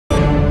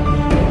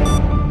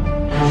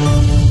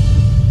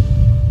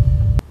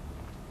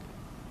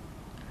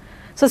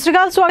सत श्री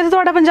अकाल, स्वागत है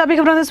तुहाडा पंजाबी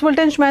खबरां दे इस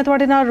बुलेटिन च। मैं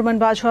तुहाडे नाल रमन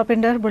बाजवा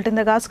पिंडर। बुलेटिन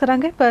दा आगाज़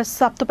करांगे, पर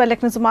सब तो पहले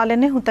एक नज़र मार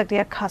लैने हुण तक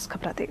दी खास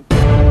खबरां ते।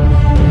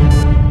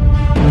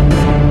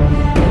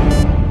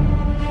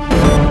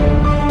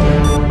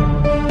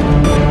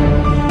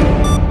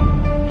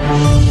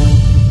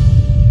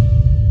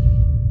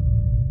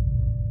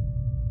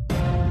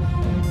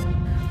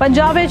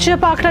 पंजाब विच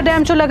भाखड़ा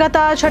डैम चों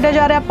लगातार छड्डिया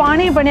जा रहा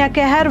पानी बनिया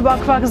कहर।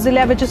 वक्-वक्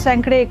जिलिਆਂ विच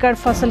सैकड़े एकड़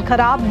फसल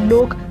खराब,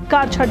 लोग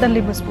घर छड्डण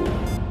लई मजबूर।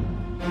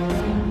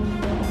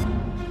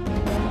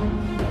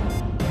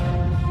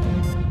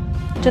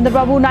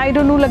 चंद्रबाबू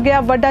नायडू नूं लग्गिया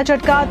वड्डा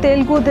झटका।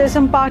 तेलुगु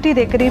देशम पार्टी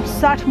दे करीब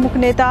 60 मुख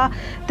नेता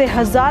ते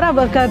हज़ारां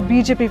वर्कर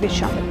बीजेपी विच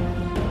शामिल।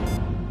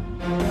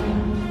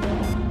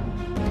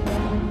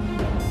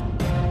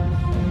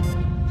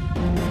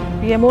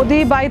 पीएम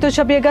मोदी 22 तो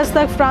 26 अगस्त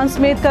तक फ्रांस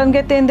समेत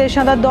करनगे 3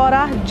 देशों का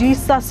दौरा।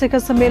 G7 सिखर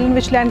सम्मेलन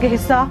विच लैणगे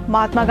हिस्सा।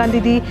 महात्मा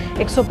गांधी दी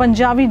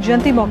 150वीं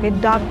जयंती मौके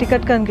डाक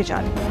टिकट करनगे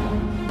जारी।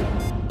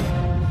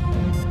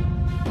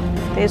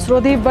 इसरो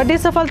की बड़ी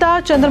सफलता,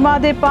 चंद्रमा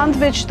के पंध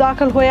विच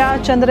दाखिल होया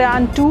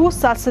चंद्रयान 2।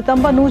 7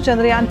 सितंबर नूं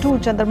चंद्रयान 2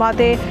 चंद्रमा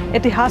ते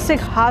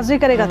इतिहासिक हाजिरी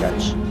करेगा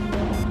दर्ज।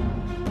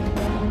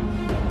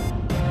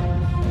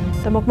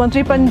 तो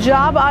मुख्यमंत्री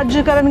पंजाब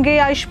अज करनगे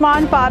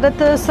आयुष्मान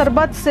भारत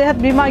सरबत सेहत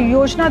बीमा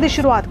योजना की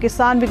शुरुआत।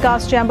 किसान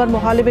विकास चैंबर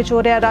मोहाली विच हो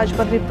रहा राज्य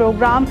पद्धरी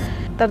प्रोग्राम।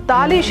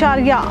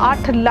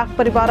 43.8 लाख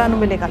परिवारों को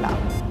मिलेगा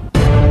लाभ।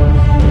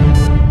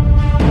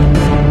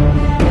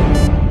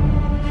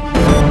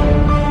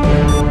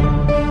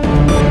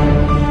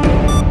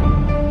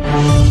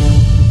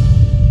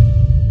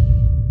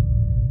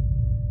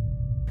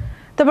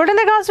 तो बुलेटिन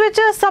के आगाज़ विच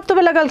सब तो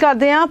पहले गल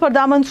करते हैं।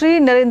 प्रधानमंत्री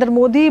नरेंद्र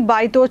मोदी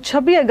 22 तो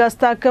 26 अगस्त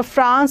तक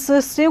फ्रांस,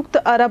 संयुक्त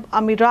अरब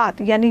अमीरात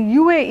यानी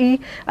UAE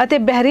और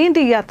बहरीन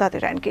की यात्रा ते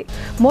रहणगे।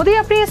 मोदी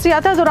अपनी इस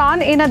यात्रा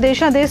दौरान इन्हां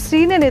देशों के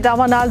सीनियर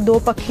नेतावां नाल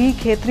दोपक्षी,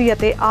 खेतरी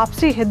और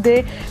आपसी हित दे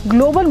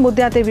ग्लोबल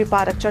मुद्दों ते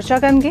व्यापारक चर्चा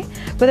करेंगे।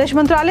 विदेश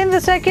मंत्रालय ने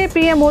दस्सिया कि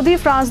पीएम मोदी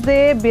फ्रांस के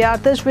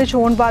बियारित्ज विच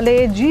होने वाले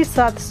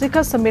G7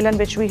 सिखर सम्मेलन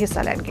विच भी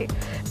हिस्सा लैणगे।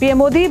 पीएम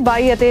मोदी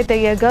 22 और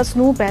 23 अगस्त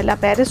नूं पहला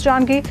पेरिस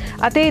जाणगे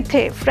और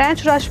इत्थे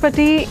फ्रेंच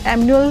राष्ट्रपति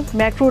एमैनुअल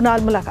मैक्रो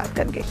नाल मुलाकात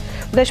करेंगे।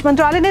 विदेश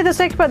मंत्रालय ने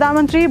दस्सिया कि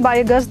प्रधानमंत्री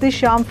 22 अगस्त की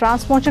शाम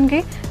फ्रांस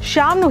पहुंचणगे।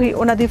 शाम नूं ही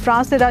उन्हां दी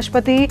फ्रांस के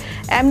राष्ट्रपति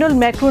एमैनुअल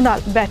मैक्रो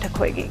नाल बैठक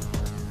होएगी।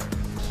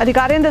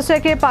 अधिकारियों ने दस्सिया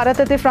कि भारत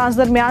और फ्रांस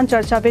दरमियान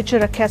चर्चा विच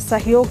रखिया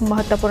सहयोग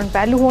महत्वपूर्ण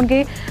पहलू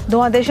होंगे।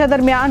 दोवां देशों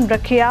दरमियान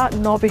रखिया,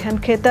 नौविहन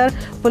खेतर,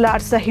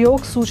 पुलाड़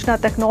सहयोग, सूचना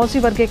तकनोलॉजी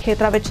वर्गे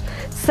खेत्रों विच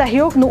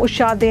सहयोग नूं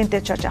उत्साह देने ते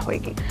चर्चा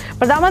होएगी।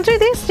 प्रधानमंत्री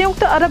की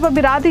संयुक्त अरब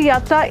अमीरात की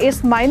यात्रा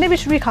इस मायने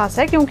विच भी खास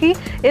है क्योंकि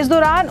इस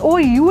दौरान वो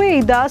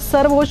UAE का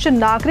सर्वोच्च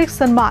नागरिक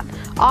सम्मान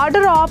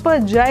आर्डर ऑफ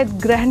जायद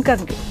ग्रहण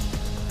करेंगे।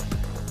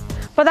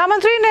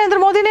 प्रधानमंत्री नरेंद्र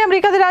मोदी ने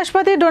अमेरिका के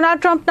राष्ट्रपति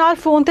डोनाल्ड ट्रंप नाल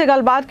फोन ते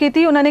गलबात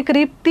की। उन्होंने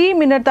करीब 30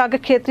 मिनट तक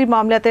खेतरी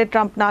मामलों ते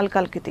ट्रंप नाल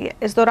गल की है।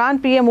 इस दौरान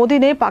पीएम मोदी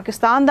ने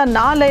पाकिस्तान का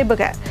नाम लए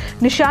बगैर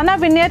निशाना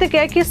बिन्निया ते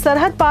कहा कि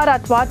सरहद पार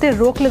अतवाद ते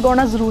रोक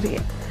लगाना जरूरी है।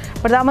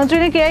 प्रधानमंत्री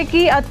ने कहा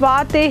कि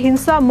अतवाद ते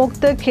हिंसा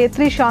मुक्त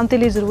खेतरी शांति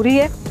लिए जरूरी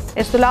है।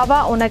 इस तो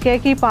इलावा उन्होंने कहा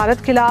कि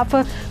भारत खिलाफ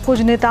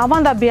कुछ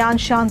नेतावां दा बयान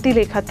शांति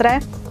लिए खतरा है।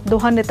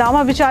 दोहां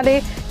नेतावां विचाले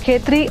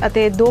खेतरी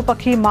और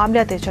दोपक्षी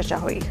मामलों ते चर्चा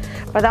हुई।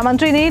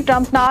 प्रधानमंत्री ने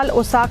ट्रंप नाल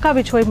ओसाका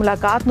विच हुई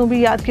मुलाकात नूं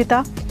भी याद किया।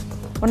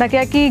 उन्होंने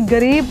कहा कि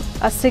गरीब,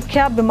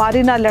 असिख्या,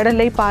 बीमारी नाल लड़न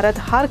लई भारत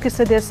हर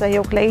किसी के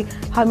सहयोग लई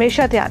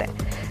हमेशा तैयार है।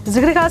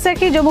 जिक्र खास है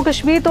कि जम्मू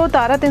कश्मीर तो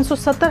धारा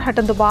 370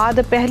 हटन तो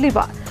बाद पहली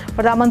बार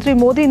प्रधानमंत्री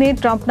मोदी ने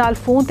ट्रंप नाल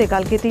फोन ते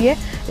गल की है।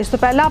 इस तो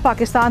पहला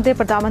पाकिस्तान के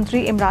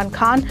प्रधानमंत्री इमरान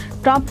खान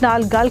ट्रंप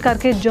नाल गल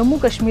करके जम्मू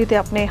कश्मीर ते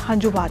अपने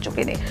हंजू बहा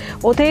चुके हैं।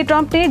 उत्थे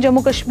ट्रंप ने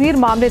जम्मू कश्मीर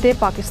मामले ते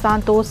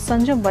पाकिस्तान तो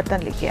संयम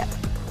वरतन लई कहा।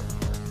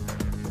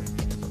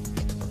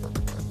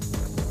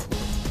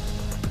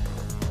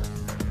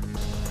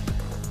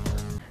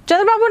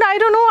 चंद्रबाबू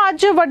नायडू नूं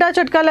अज वड्डा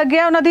झटका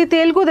लग्गिया। उन्हां दी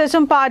तेलुगु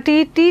देशम पार्टी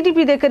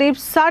TDP के करीब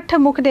 60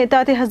 मुख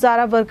नेता ते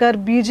हज़ारां वर्कर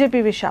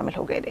बीजेपी विच शामिल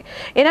हो गए ने।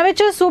 इन्हां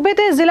विच सूबे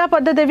ते जिला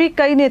पद्धर दे भी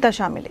कई नेता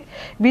शामिल है।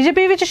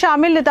 बीजेपी विच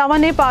शामिल नेतावां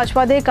ने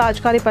भाजपा के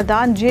कार्यकारी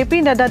प्रधान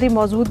JP नड्डा की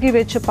मौजूदगी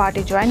विच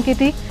पार्टी ज्वाइन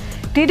की।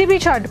 TDP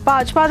छड्ड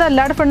भाजपा का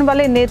लड़ फड़न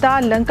वाले नेता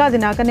लंका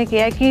दिनाकर ने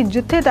कहा कि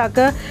जिथे तक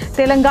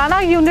तेलंगाना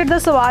यूनिट का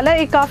सवाल है,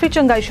 यह काफ़ी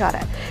चंगा इशारा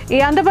है।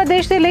 ये आंध्र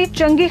प्रदेश के लिए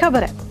चंगी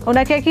खबर है।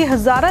 उन्होंने कहा कि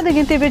हज़ारां की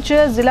गिनती विच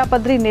जिला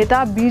पद्धरी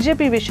नेता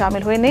बीजेपी में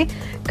शामिल हुए ने।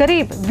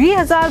 करीब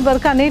 20,000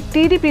 वर्कर ने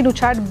TDP नूं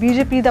छड्ड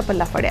बीजेपी का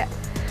पल्ला फड़िया।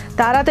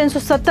 धारा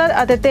 370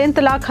 और 3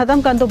 तलाक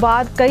खत्म करने तो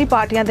बाद कई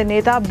पार्टियां के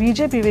नेता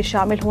बीजेपी में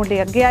शामिल होने लिए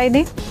अगे आए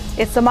ने।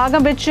 इस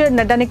समागम विच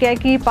नड्डा ने कहा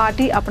कि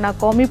पार्टी अपना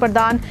कौमी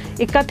प्रधान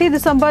 31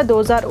 दिसंबर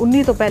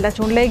 2019 तो पहला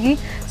चुन लेगी।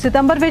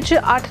 सितंबर विच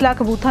 8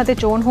 लाख बूथां ते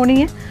चोण होनी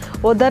है।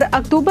 उधर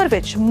अक्तूबर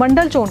विच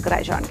मंडल चोण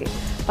कराए जाणगे।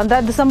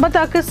 15 दिसंबर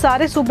तक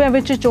सारे सूबਿਆਂ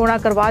विच चोणां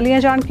करवा लिया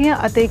जाणगियां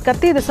ਅਤੇ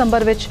 31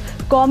 दिसंबर विच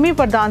कौमी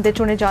प्रधान के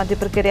चुने जाने की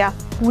प्रक्रिया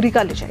पूरी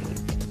कर ली जाएगी।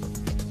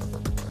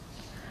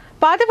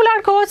 ਭਾਰਤੀ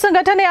ਪੁਲਾੜ ਖੋਜ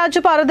ਸੰਗਠਨ ਨੇ ਅੱਜ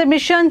ਭਾਰਤ ਦੇ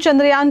ਮਿਸ਼ਨ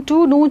ਚੰਦਰਯਾਨ 2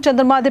 ਨੂੰ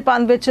ਚੰਦਰਮਾ ਦੇ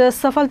ਪੰਧ ਵਿੱਚ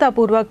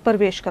ਸਫਲਤਾਪੂਰਵਕ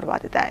ਪ੍ਰਵੇਸ਼ ਕਰਵਾ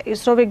ਦਿੱਤਾ ਹੈ।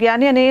 ਇਸਰੋ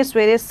ਵਿਗਿਆਨੀਆਂ ਨੇ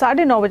ਸਵੇਰੇ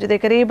 9:30 ਵਜੇ ਦੇ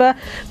ਕਰੀਬ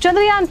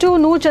ਚੰਦਰਯਾਨ 2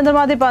 ਨੂੰ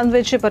ਚੰਦਰਮਾ ਦੇ ਪੰਧ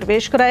ਵਿੱਚ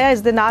ਪ੍ਰਵੇਸ਼ ਕਰਾਇਆ।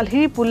 ਇਸ ਦੇ ਨਾਲ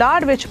ਹੀ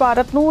ਪੁਲਾੜ ਵਿੱਚ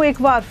ਭਾਰਤ ਨੂੰ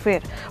ਇੱਕ ਵਾਰ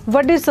ਫਿਰ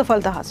ਵੱਡੀ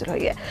ਸਫਲਤਾ ਹਾਸਲ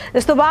ਹੋਈ ਹੈ।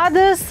 ਇਸ ਤੋਂ ਬਾਅਦ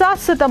 7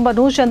 ਸਤੰਬਰ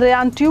ਨੂੰ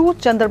ਚੰਦਰਯਾਨ 2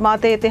 ਚੰਦਰਮਾ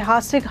ਤੇ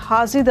ਇਤਿਹਾਸਿਕ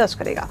ਹਾਜ਼ਰੀ ਦਰਜ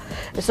ਕਰੇਗਾ।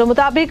 ਇਸਰੋ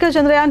ਮੁਤਾਬਿਕ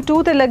ਚੰਦਰਯਾਨ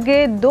 2 ਤੇ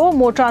ਲੱਗੇ 2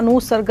 ਮੋਟਰਾਂ ਨੂੰ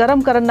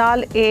ਸਰਗਰਮ ਕਰਨ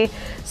ਨਾਲ ਇਹ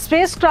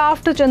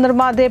ਸਪੇਸਕ੍ਰਾਫਟ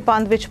ਚੰਦਰਮਾ ਦੇ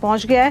ਪੰਧ ਵਿੱਚ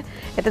ਪਹੁੰਚ ਗਿਆ ਹੈ।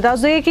 ਇਹ ਦੱਸ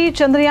ਦਈਏ ਕਿ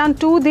ਚੰਦਰਯਾਨ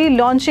 2 ਦੀ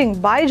ਲਾਂਚਿੰਗ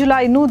 22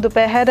 ਜੁਲਾਈ ਨੂੰ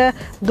ਦੁਪਹਿਰ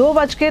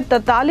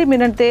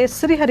 2:43 ਤੇ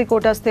ਸ੍ਰੀ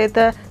ਹਰੀਕੋਟਾ ਸਥਿਤ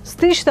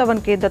ਸਤੀਸ਼ ਧਵਨ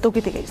ਕੇਂਦਰ ਤੋਂ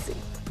ਕੀਤੀ ਗਈ ਸੀ।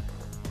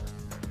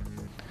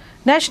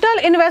 ਨੈਸ਼ਨਲ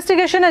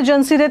ਇਨਵੈਸਟੀਗੇਸ਼ਨ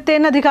ਏਜੰਸੀ ਦੇ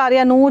 3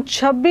 ਅਧਿਕਾਰੀਆਂ ਨੂੰ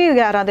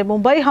 26/11 ਦੇ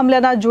ਮੁੰਬਈ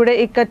ਹਮਲਿਆਂ ਨਾਲ ਜੁੜੇ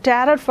ਇੱਕ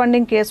ਟੈਰਰ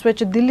ਫੰਡਿੰਗ ਕੇਸ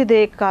ਵਿੱਚ ਦਿੱਲੀ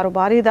ਦੇ ਇੱਕ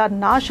ਕਾਰੋਬਾਰੀ ਦਾ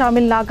ਨਾਂ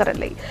ਸ਼ਾਮਿਲ ਨਾ ਕਰਨ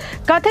ਲਈ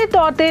ਕਥਿਤ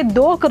ਤੌਰ ਤੇ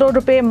 2 ਕਰੋੜ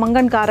ਰੁਪਏ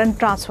ਮੰਗਣ ਕਾਰਨ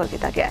ਟ੍ਰਾਂਸਫਰ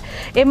ਕੀਤਾ ਗਿਆ।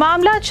 ਇਹ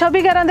ਮਾਮਲਾ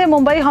 26/11 ਦੇ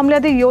ਮੁੰਬਈ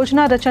ਹਮਲਿਆਂ ਦੀ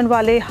ਯੋਜਨਾ ਰਚਣ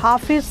ਵਾਲੇ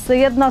ਹਾਫਿਜ਼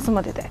ਸਈਦ ਨਾਲ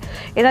ਸੰਬੰਧਿਤ ਹੈ।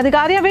 ਇਹਨਾਂ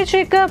ਅਧਿਕਾਰੀਆਂ ਵਿੱਚ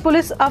ਇੱਕ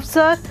ਪੁਲਿਸ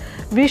ਅਫਸਰ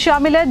ਵੀ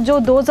ਸ਼ਾਮਿਲ ਹੈ ਜੋ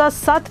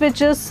 2007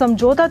 ਵਿੱਚ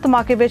ਸਮਝੌਤਾ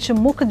ਧਮਾਕੇ ਵਿੱਚ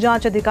ਮੁੱਖ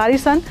ਜਾਂਚ ਅਧਿਕਾਰੀ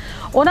ਸਨ।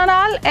 ਉਹਨਾਂ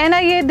ਨਾਲ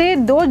NIA ਦੇ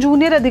 2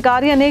 ਜੂਨੀਅਰ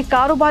ਅਧਿਕਾਰੀਆਂ ਨੇ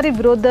ਕਾਰੋਬਾਰੀ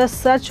ਵਿਰੁੱਧ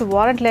ਸਰਚ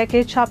ਵਾਰੰਟ ਲੈ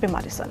ਕੇ ਛਾਪੇ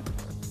ਮਾਰੇ ਸਨ।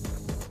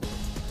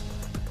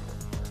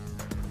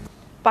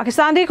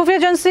 ਪਾਕਿਸਤਾਨ ਦੀ ਖੁਫੀਆ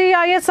ਏਜੰਸੀ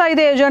ISI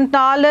ਦੇ ਏਜੰਟ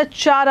ਨਾਲ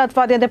 4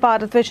 ਅੱਤਵਾਦੀਆਂ ਦੇ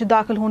ਭਾਰਤ ਵਿੱਚ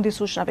ਦਾਖਲ ਹੋਣ ਦੀ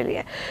ਸੂਚਨਾ ਮਿਲੀ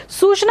ਹੈ।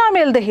 ਸੂਚਨਾ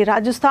ਮਿਲਦੇ ਹੀ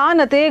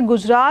ਰਾਜਸਥਾਨ ਅਤੇ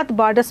ਗੁਜਰਾਤ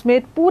ਬਾਰਡਰ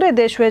ਸਮੇਤ ਪੂਰੇ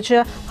ਦੇਸ਼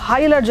ਵਿੱਚ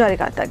ਹਾਈ ਅਲਰਟ ਜਾਰੀ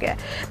ਕਰ ਦਿੱਤਾ ਗਿਆ ਹੈ।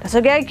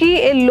 ਦੱਸਿਆ ਗਿਆ ਹੈ ਕਿ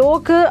ਇਹ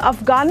ਲੋਕ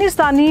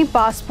ਅਫਗਾਨਿਸਤਾਨੀ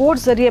ਪਾਸਪੋਰਟ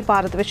ਜ਼ਰੀਏ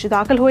ਭਾਰਤ ਵਿੱਚ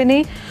ਦਾਖਲ ਹੋਏ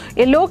ਨੇ।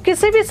 ਇਹ ਲੋਕ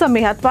ਕਿਸੇ ਵੀ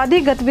ਸਮੇਂ ਅੱਤਵਾਦੀ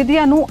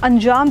ਗਤੀਵਿਧੀਆਂ ਨੂੰ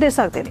ਅੰਜਾਮ ਦੇ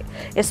ਸਕਦੇ ਨੇ।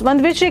 ਇਸ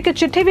ਸੰਬੰਧ ਵਿੱਚ ਇੱਕ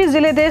ਚਿੱਠੀ ਵੀ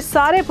ਜ਼ਿਲ੍ਹੇ ਦੇ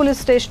ਸਾਰੇ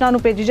ਪੁਲਿਸ ਸਟੇਸ਼ਨਾਂ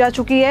ਨੂੰ ਭੇਜੀ ਜਾ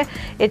ਚੁੱਕੀ ਹੈ।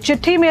 ਇਹ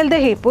ਚਿੱਠੀ ਮਿਲਦੇ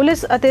ਹੀ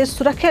ਪੁਲਿਸ ਅਤੇ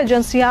ਸੁਰੱਖਿਆ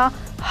ਏਜੰਸੀਆਂ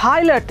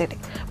ਹਾਈ ਅਲਰਟ ਤੇ ਨੇ।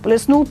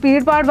 ਪੁਲਿਸ ਨੂੰ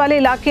ਭੀੜ-ਭਾੜ ਵਾਲੇ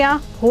ਇਲਾਕਿਆਂ,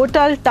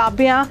 ਹੋਟਲ,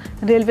 ਢਾਬਿਆਂ,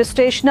 ਰੇਲਵੇ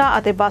ਸਟੇਸ਼ਨਾਂ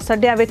ਅਤੇ ਬੱਸ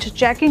ਅੱਡਿਆਂ ਵਿੱਚ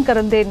ਚੈਕਿੰਗ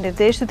ਕਰਨ ਦੇ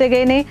ਨਿਰਦੇਸ਼ ਦਿੱਤੇ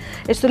ਗਏ ਨੇ।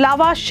 ਇਸ ਤੋਂ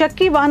ਇਲਾਵਾ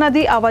ਸ਼ੱਕੀ ਵਾਹਨਾਂ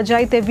ਦੀ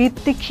ਆਵਾਜਾਈ ਤੇ ਵੀ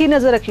ਤਿੱਖੀ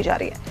ਨਜ਼ਰ ਰੱਖੀ ਜਾ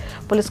ਰਹੀ ਹੈ।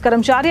 ਪੁਲਿਸ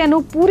ਕਰਮਚਾਰੀਆਂ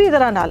ਨੂੰ ਪੂਰੀ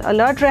ਤਰ੍ਹਾਂ ਨਾਲ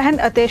ਅਲਰਟ ਰਹਿਣ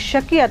ਅਤੇ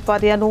ਸ਼ੱਕੀ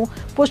ਅੱਤਵਾਦੀਆਂ ਨੂੰ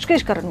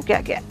ਪੁੱਛਗਿੱਛ ਕਰਨ ਨੂੰ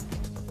ਕਿਹਾ ਗਿਆ ਹੈ।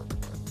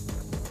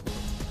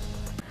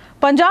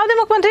 ਪੰਜਾਬ ਦੇ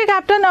ਮੁੱਖ ਮੰਤਰੀ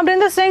ਕੈਪਟਨ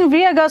ਅਮਰਿੰਦਰ ਸਿੰਘ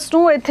 20 ਅਗਸਤ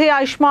ਨੂੰ ਇੱਥੇ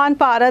ਆਯੁਸ਼ਮਾਨ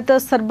ਭਾਰਤ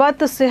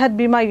ਸਰਬੱਤ ਸਿਹਤ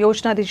ਬੀਮਾ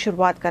ਯੋਜਨਾ ਦੀ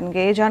ਸ਼ੁਰੂਆਤ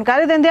ਕਰਨਗੇ।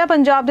 ਜਾਣਕਾਰੀ ਦਿੰਦਿਆਂ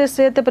ਪੰਜਾਬ ਦੇ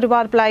ਸਿਹਤ ਤੇ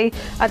ਪਰਿਵਾਰ ਭਲਾਈ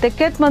ਅਤੇ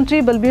ਕਿਰਤ ਮੰਤਰੀ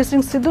ਬਲਬੀਰ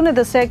ਸਿੰਘ ਸਿੱਧੂ ਨੇ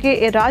ਦੱਸਿਆ ਕਿ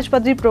ਇਹ ਰਾਜ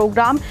ਪੱਧਰੀ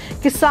ਪ੍ਰੋਗਰਾਮ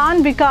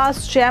ਕਿਸਾਨ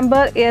ਵਿਕਾਸ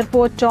ਚੈਂਬਰ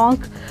ਏਅਰਪੋਰਟ ਚੌਂਕ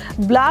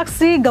ਬਲਾਕ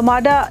ਸੀ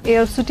ਗਮਾਡਾ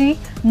ਏਅਰਸਿਟੀ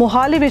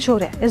ਮੋਹਾਲੀ ਵਿੱਚ ਹੋ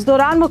ਰਿਹਾ ਹੈ। ਇਸ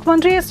ਦੌਰਾਨ ਮੁੱਖ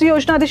ਮੰਤਰੀ ਇਸ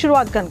ਯੋਜਨਾ ਦੀ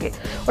ਸ਼ੁਰੂਆਤ ਕਰਨਗੇ।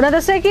 ਉਹਨਾਂ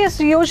ਦੱਸਿਆ ਕਿ ਇਸ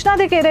ਯੋਜਨਾ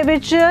ਦੇ ਘੇਰੇ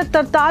ਵਿੱਚ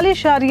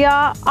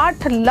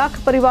 43.8 ਲੱਖ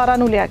ਪਰਿਵਾਰਾਂ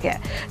ਨੂੰ ਲਿਆ ਗਿਆ ਹੈ,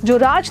 ਜੋ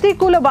ਰਾਜ ਦੀ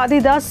ਕੁੱਲ ਆਬਾਦੀ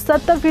ਦਾ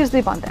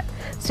 70% ਬਣਦਾ ਹੈ।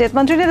 ਸਿਹਤ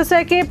ਮੰਤਰੀ ਨੇ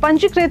ਦੱਸਿਆ ਕਿ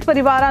ਪੰਜੀਕ੍ਰਿਤ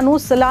ਪਰਿਵਾਰਾਂ ਨੂੰ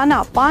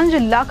ਸਾਲਾਨਾ 5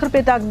 ਲੱਖ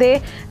ਰੁਪਏ ਤੱਕ ਦੇ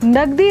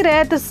ਨਕਦੀ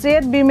ਰਹਿਤ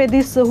ਸਿਹਤ ਬੀਮੇ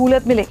ਦੀ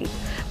ਸਹੂਲਤ ਮਿਲੇਗੀ।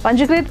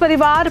 ਪੰਜੀਕ੍ਰਿਤ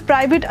ਪਰਿਵਾਰ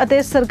ਪ੍ਰਾਈਵੇਟ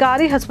ਅਤੇ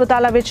ਸਰਕਾਰੀ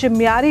ਹਸਪਤਾਲਾਂ ਵਿੱਚ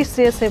ਮਿਆਰੀ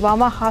ਸਿਹਤ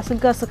ਸੇਵਾਵਾਂ ਹਾਸਲ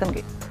ਕਰ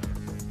ਸਕਣਗੇ।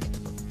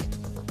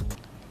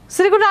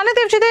 ਸ੍ਰੀ ਗੁਰੂ ਨਾਨਕ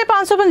ਦੇਵ ਜੀ ਦੇ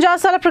 550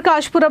 ਸਾਲਾ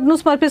ਪ੍ਰਕਾਸ਼ ਪੁਰਬ ਨੂੰ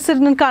ਸਮਰਪਿਤ ਸ੍ਰੀ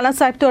ਨਨਕਾਣਾ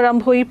ਸਾਹਿਬ ਤੋਂ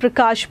ਆਰੰਭ ਹੋਈ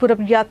ਪ੍ਰਕਾਸ਼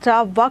ਪੁਰਬ ਯਾਤਰਾ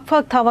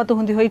ਵੱਖ-ਵੱਖ ਥਾਵਾਂ ਤੋਂ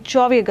ਹੁੰਦੀ ਹੋਈ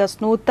 24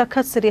 ਅਗਸਤ ਨੂੰ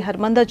ਤਖਤ ਸ੍ਰੀ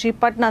ਹਰਿਮੰਦਰ ਜੀ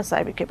ਪਟਨਾ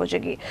ਸਾਹਿਬ ਵਿਖੇ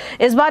ਪਹੁੰਚੇਗੀ।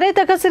 ਇਸ ਬਾਰੇ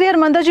ਤਖਤ ਸ੍ਰੀ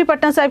ਹਰਿਮੰਦਰ ਜੀ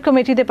ਪਟਨਾ ਸਾਹਿਬ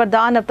ਕਮੇਟੀ ਦੇ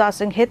ਪ੍ਰਧਾਨ ਅਵਤਾਰ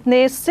ਸਿੰਘ ਹਿੱਤ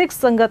ਨੇ ਸਿੱਖ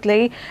ਸੰਗਤ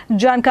ਲਈ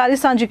ਜਾਣਕਾਰੀ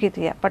ਸਾਂਝੀ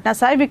ਕੀਤੀ ਹੈ। ਪਟਨਾ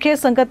ਸਾਹਿਬ ਵਿਖੇ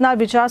ਸੰਗਤ ਨਾਲ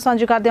ਵਿਚਾਰ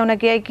ਸਾਂਝੇ ਕਰਦੇ ਉਹਨਾਂ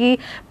ਕਿਹਾ ਕਿ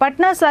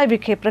ਪਟਨਾ ਸਾਹਿਬ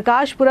ਵਿਖੇ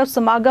ਪ੍ਰਕਾਸ਼ ਪੁਰਬ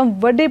ਸਮਾਗਮ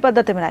ਵੱਡੇ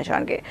ਪੱਧਰ ਤੇ ਮਨਾਏ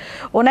ਜਾਣਗੇ।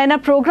 ਉਹਨਾਂ ਇਹਨਾਂ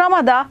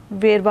ਪ੍ਰੋਗਰਾਮਾਂ ਦਾ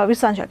ਵੇਰਵਾ ਵੀ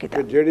ਸਾਂਝਾ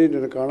ਕੀਤਾ। ਜਿਹੜੀ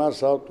ਨਨਕਾਣਾ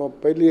ਸਾਹਿਬ ਤੋਂ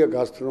 1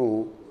 ਅਗਸਤ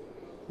ਨੂੰ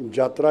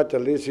ਯਾਤਰਾ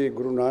ਚੱਲੀ ਸੀ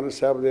ਗੁਰੂ ਨਾਨਕ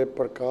ਸਾਹਿਬ ਦੇ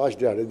ਪ੍ਰਕਾਸ਼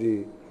ਦਿਹਾੜੇ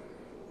ਦੀ,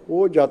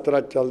 ਉਹ ਯਾਤਰਾ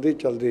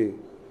ਚਲਦੀ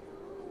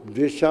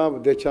ਦੇਸ਼ਾਂ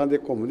ਵਿਦੇਸ਼ਾਂ ਦੇ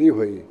ਘੁੰਮਦੀ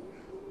ਹੋਈ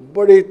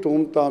ਬੜੀ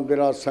ਧੂਮ-ਧਾਮ ਦੇ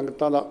ਨਾਲ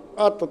ਸੰਗਤਾਂ ਦਾ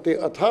ਅਤ ਤੇ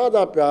ਅਥਾਹ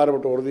ਦਾ ਪਿਆਰ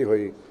ਵਟੋਰਦੀ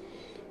ਹੋਈ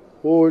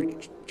ਉਹ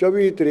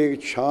 24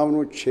 ਤਰੀਕ ਸ਼ਾਮ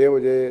ਨੂੰ 6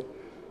 ਵਜੇ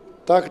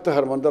ਤਖਤ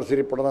ਹਰਿਮੰਦਰ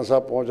ਸ੍ਰੀ ਪਟਨਾ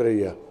ਸਾਹਿਬ ਪਹੁੰਚ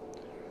ਰਹੀ ਆ।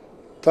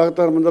 ਤਖਤ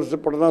ਹਰਿਮੰਦਰ ਸ੍ਰੀ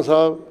ਪਟਨਾ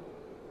ਸਾਹਿਬ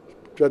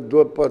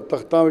ਦੋ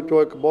ਤਖਤਾਂ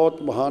ਵਿੱਚੋਂ ਇੱਕ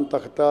ਬਹੁਤ ਮਹਾਨ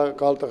ਤਖਤ ਆ।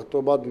 ਅਕਾਲ ਤਖਤ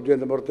ਤੋਂ ਬਾਅਦ ਦੂਜੇ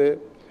ਨੰਬਰ 'ਤੇ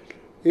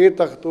ਇਹ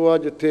ਤਖਤ ਆ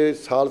ਜਿੱਥੇ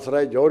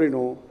ਸਾਲਸਰਾਏ ਜੌਹਰੀ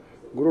ਨੂੰ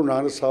ਗੁਰੂ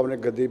ਨਾਨਕ ਸਾਹਿਬ ਨੇ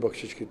ਗੱਦੀ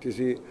ਬਖਸ਼ਿਸ਼ ਕੀਤੀ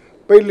ਸੀ।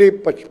 ਪਹਿਲੀ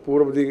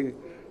ਪੂਰਬ ਦੀ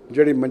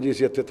ਜਿਹੜੀ ਮੰਜੀ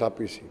ਸੀ ਇੱਥੇ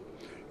ਥਾਪੀ ਸੀ।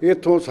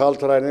 ਇੱਥੋਂ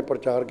ਸਾਲਸਰਾਏ ਨੇ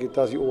ਪ੍ਰਚਾਰ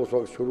ਕੀਤਾ ਸੀ ਉਸ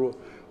ਵਕਤ ਸ਼ੁਰੂ,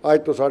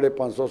 ਅੱਜ ਤੋਂ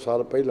 550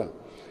 ਸਾਲ ਪਹਿਲਾਂ।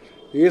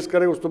 ਇਸ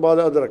ਕਰਕੇ ਉਸ ਤੋਂ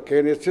ਬਾਅਦ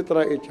ਅਧਰੱਕੇ ਨੇ ਇਸੇ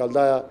ਤਰ੍ਹਾਂ ਇਹ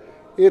ਚੱਲਦਾ ਆ।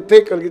 ਇੱਥੇ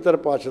ਹੀ ਕਲਗੀਧਰ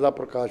ਪਾਤਸ਼ਾਹ ਦਾ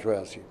ਪ੍ਰਕਾਸ਼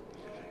ਹੋਇਆ ਸੀ।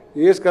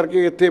 ਇਸ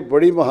ਕਰਕੇ ਇੱਥੇ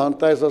ਬੜੀ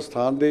ਮਹਾਨਤਾ ਇਸ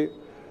ਸਥਾਨ ਦੀ,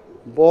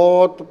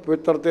 ਬਹੁਤ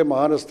ਪਵਿੱਤਰ ਤੇ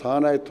ਮਹਾਨ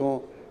ਸਥਾਨ ਹੈ। ਇੱਥੋਂ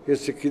ਇਹ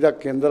ਸਿੱਖੀ ਦਾ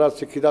ਕੇਂਦਰ ਆ,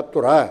 ਸਿੱਖੀ ਦਾ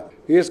ਧੁਰਾ ਹੈ।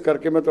 ਇਸ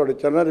ਕਰਕੇ ਮੈਂ ਤੁਹਾਡੇ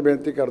ਚਰਨਾਂ 'ਚ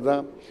ਬੇਨਤੀ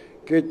ਕਰਦਾ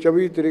ਕਿ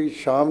 24 ਤਰੀਕ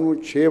ਸ਼ਾਮ ਨੂੰ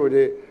 6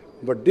 ਵਜੇ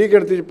ਵੱਡੀ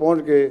ਗਿਣਤੀ 'ਚ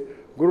ਪਹੁੰਚ ਕੇ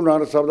ਗੁਰੂ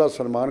ਨਾਨਕ ਸਾਹਿਬ ਦਾ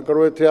ਸਨਮਾਨ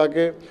ਕਰੋ ਇੱਥੇ ਆ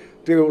ਕੇ।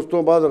 ਅਤੇ ਉਸ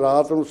ਤੋਂ ਬਾਅਦ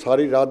ਰਾਤ ਨੂੰ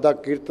ਸਾਰੀ ਰਾਤ ਦਾ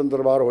ਕੀਰਤਨ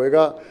ਦਰਬਾਰ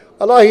ਹੋਏਗਾ।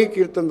 ਇਲਾਹੀ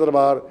ਕੀਰਤਨ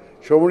ਦਰਬਾਰ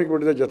ਸ਼੍ਰੋਮਣੀ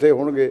ਕਮੇਟੀ ਦੇ ਜਥੇ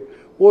ਹੋਣਗੇ,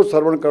 ਉਹ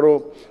ਸਰਵਣ ਕਰੋ।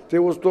 ਅਤੇ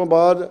ਉਸ ਤੋਂ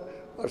ਬਾਅਦ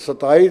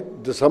 27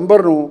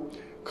 ਦਸੰਬਰ ਨੂੰ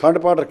ਖੰਡ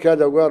ਪਾਠ ਰੱਖਿਆ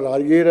ਜਾਊਗਾ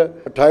ਰਾਜਗੀਰ।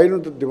 28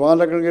 ਨੂੰ ਦੀਵਾਨ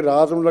ਲੱਗਣਗੇ,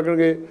 ਰਾਤ ਨੂੰ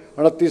ਲੱਗਣਗੇ,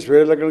 29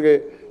 ਸਵੇਰੇ ਲੱਗਣਗੇ।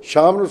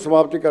 ਸ਼ਾਮ ਨੂੰ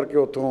ਸਮਾਪਤੀ ਕਰਕੇ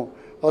ਉੱਥੋਂ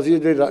ਅਸੀਂ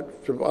ਜੇ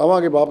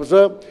ਆਵਾਂਗੇ ਵਾਪਸ।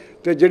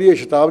 ਅਤੇ ਜਿਹੜੀ ਇਹ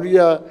ਸ਼ਤਾਬਦੀ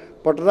ਆ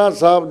ਪਟਨਾ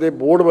ਸਾਹਿਬ ਦੇ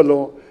ਬੋਰਡ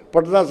ਵੱਲੋਂ,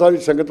 ਪਟਨਾ ਸਾਹਿਬ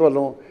ਦੀ ਸੰਗਤ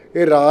ਵੱਲੋਂ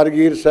ਇਹ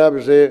ਰਾਜਗੀਰ ਸਾਹਿਬ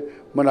ਵਿਖੇ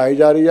ਮਨਾਈ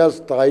ਜਾ ਰਹੀ ਆ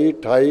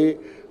 27-28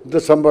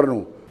 ਦਸੰਬਰ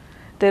ਨੂੰ।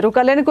 ਤੇ ਰੁਕ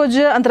ਲੈਣ ਕੁਝ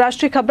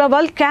ਅੰਤਰਰਾਸ਼ਟਰੀ ਖਬਰਾਂ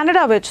ਵੱਲ।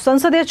 ਕੈਨੇਡਾ ਵਿੱਚ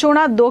ਸੰਸਦੀ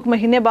ਚੋਣਾਂ 2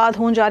 ਮਹੀਨੇ ਬਾਅਦ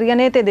ਹੋਣ ਜਾ ਰਹੀਆਂ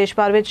ਨੇ ਤੇ ਦੇਸ਼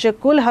ਭਰ ਵਿੱਚ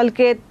ਕੁੱਲ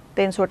ਹਲਕੇ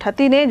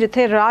 338 ਨੇ,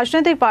 ਜਿੱਥੇ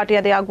ਰਾਜਨੀਤਿਕ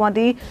ਪਾਰਟੀਆਂ ਦੇ ਆਗੂਆਂ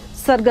ਦੀ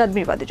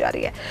ਸਰਗਰਮੀ ਵਧ ਜਾ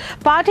ਰਹੀ ਹੈ।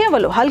 ਪਾਰਟੀਆਂ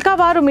ਵੱਲੋਂ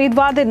ਹਲਕਾਵਾਰ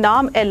ਉਮੀਦਵਾਰ ਦੇ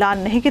ਨਾਮ ਐਲਾਨ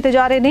ਨਹੀਂ ਕੀਤੇ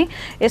ਜਾ ਰਹੇ ਨੇ।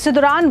 ਇਸੇ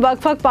ਦੌਰਾਨ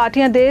ਵੱਖ-ਵੱਖ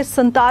ਪਾਰਟੀਆਂ ਦੇ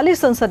 47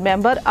 ਸੰਸਦ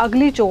ਮੈਂਬਰ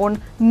ਅਗਲੀ ਚੋਣ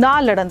ਨਾ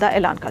ਲੜਨ ਦਾ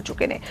ਐਲਾਨ ਕਰ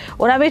ਚੁੱਕੇ ਨੇ।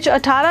 ਉਹਨਾਂ ਵਿੱਚ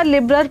 18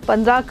 ਲਿਬਰਲ,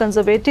 15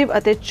 ਕੰਜ਼ਰਵੇਟਿਵ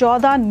ਅਤੇ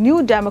 14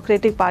 ਨਿਊ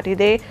ਡੈਮੋਕ੍ਰੈਟਿਕ ਪਾਰਟੀ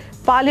ਦੇ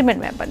ਪਾਰਲੀਮੈਂਟ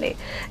ਮੈਂਬਰ ਨੇ,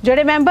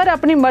 ਜਿਹੜੇ ਮੈਂਬਰ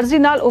ਆਪਣੀ ਮਰਜ਼ੀ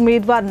ਨਾਲ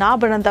ਉਮੀਦਵਾਰ ਨਾ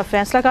ਬਣਨ ਦਾ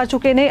ਫੈਸਲਾ ਕਰ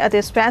ਚੁੱਕੇ ਨੇ ਅਤੇ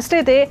ਇਸ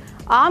ਫੈਸਲੇ ਤੇ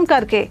ਆਮ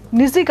ਕਰਕੇ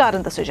ਨਿੱਜੀ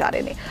ਕਾਰਨ ਦੱਸੇ ਜਾ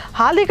ਰਹੇ ਨੇ।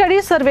 ਹਾਲ ਦੀ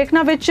ਘੜੀ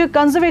ਸਰਵੇਖਣਾਂ ਵਿੱਚ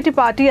ਕੰਜ਼ਰਵੇਟਿਵ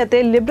ਪਾਰਟੀ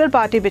ਅਤੇ ਲਿਬਰਲ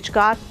ਪਾਰਟੀ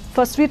ਵਿਚਕਾਰ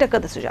ਫਸਵੀਂ ਟੱਕਰ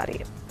ਦੱਸੀ ਜਾ ਰਹੀ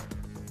ਹੈ।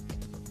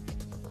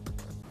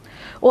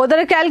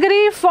 ਉਧਰ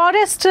ਕੈਲਗਰੀ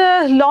ਫੋਰੈਸਟ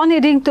ਲੌਨ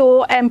ਹੀਰਿੰਗ ਤੋਂ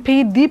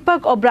MP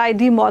ਦੀਪਕ ਓਬਰਾਏ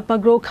ਦੀ ਮੌਤ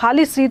ਮਗਰੋਂ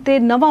ਖਾਲੀ ਸੀਟ ਤੇ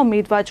ਨਵਾਂ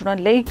ਉਮੀਦਵਾਰ ਚੁਣਨ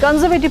ਲਈ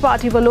ਕੰਜ਼ਰਵੇਟਿਵ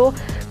ਪਾਰਟੀ ਵੱਲੋਂ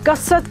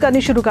ਕਸਰਤ ਕਰਨੀ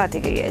ਸ਼ੁਰੂ ਕਰ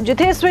ਦਿੱਤੀ ਗਈ ਹੈ,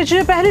 ਜਿੱਥੇ ਇਸ ਵਿੱਚ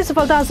ਪਹਿਲੀ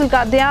ਸਫਲਤਾ ਹਾਸਲ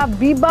ਕਰਦਿਆਂ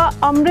ਬੀਬਾ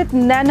ਅੰਮ੍ਰਿਤ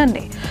ਨੈਨਨ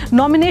ਨੇ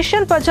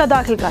ਨੋਮੀਨੇਸ਼ਨ ਪਰਚਾ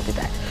ਦਾਖਲ ਕਰ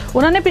ਦਿੱਤਾ ਹੈ।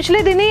 ਉਹਨਾਂ ਨੇ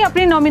ਪਿਛਲੇ ਦਿਨ ਹੀ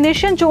ਆਪਣੀ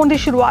ਨੋਮੀਨੇਸ਼ਨ ਚੋਣ ਦੀ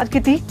ਸ਼ੁਰੂਆਤ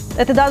ਕੀਤੀ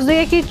ਅਤੇ ਦੱਸ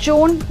ਦਈਏ ਕਿ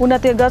ਚੋਣ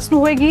 29 ਅਗਸਤ ਨੂੰ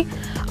ਹੋਏਗੀ।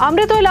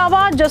 ਅੰਮ੍ਰਿਤ ਤੋਂ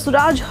ਇਲਾਵਾ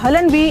ਜਸਰਾਜ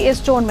ਹਲਨ ਵੀ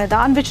ਇਸ ਚੋਣ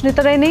ਮੈਦਾਨ ਵਿੱਚ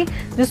ਨਿਤਰ ਰਹੇ ਨੇ,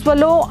 ਜਿਸ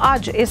ਵੱਲੋਂ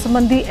ਅੱਜ ਇਸ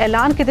ਸੰਬੰਧੀ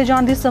ਐਲਾਨ ਕੀਤੇ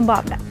ਜਾਣ ਦੀ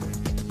ਸੰਭਾਵਨਾ ਹੈ।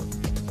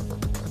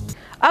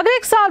 अगले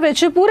एक साल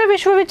में पूरे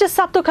विश्व में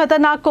सब तो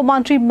खतरनाक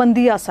कौमांतरी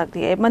मंदी आ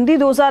सकती है। मंदी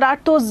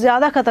 2008 तो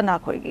ज्यादा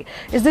खतरनाक होगी।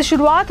 इसकी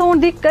शुरुआत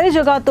होने की कई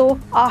जगह तो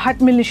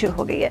आहट मिलनी शुरू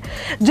हो गई है,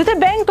 जिथे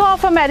बैंक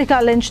ऑफ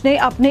अमेरिका लिंच ने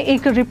अपने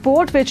एक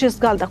रिपोर्ट में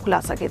इस गल का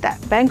खुलासा किया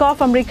है। बैंक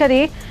ऑफ अमेरिका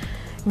ने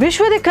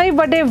विश्व के कई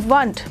बड़े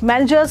फंड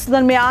मैनेजर्स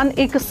दरमियान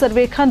एक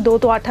सर्वेखण 2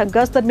 ਤੋਂ 8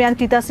 अगस्त दरमियान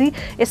किया सी।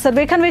 इस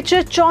सर्वेखण में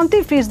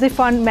 34%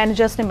 फंड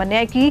मैनेजर्स ने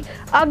मन्निया कि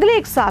अगले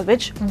एक साल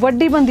में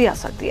वड्डी मंदी आ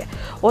सकती है।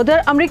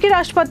 उधर अमरीकी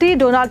राष्ट्रपति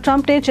डोनाल्ड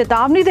ट्रंप ने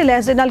चेतावनी के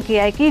लहजे नाल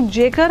किया है कि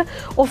जेकर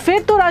वो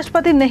फिर तो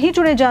राष्ट्रपति नहीं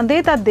चुने जाते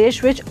तो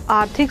देश में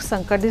आर्थिक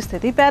संकट की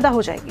स्थिति पैदा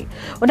हो जाएगी।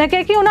 उन्हें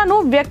कहा कि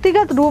उन्होंने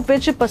व्यक्तिगत रूप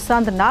में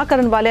पसंद ना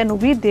करने वालों को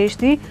भी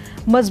देश की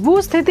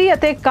मजबूत स्थिति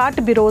और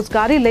घट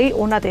बेरोजगारी लिए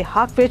उन्होंने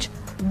हक में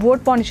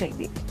वोट पानी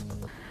चाहिए।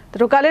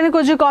 रुकाले ने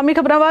कुछ कौमी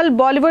खबरों वाल।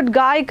 बॉलीवुड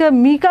गायक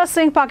मीका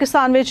सिंह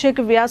पाकिस्तान में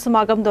एक विआह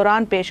समागम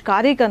दौरान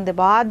पेशकारी करने के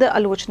बाद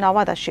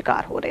आलोचनावां का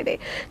शिकार हो रहे हैं,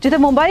 जिथे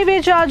मुंबई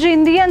में आज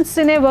इंडियन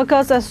सिने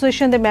वर्कर्स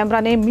एसोसीएशन के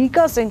मैंबरों ने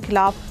मीका सिंह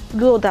खिलाफ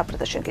विरोध का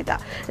प्रदर्शन किया।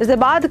 इसके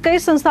बाद कई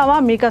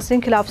संस्थावां मीका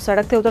सिंह खिलाफ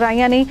सड़क पर उतर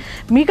आईयां ने।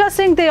 मीका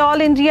सिंह ते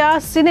ऑल इंडिया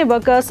सिने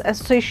वर्कर्स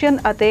एसोसीएशन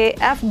अते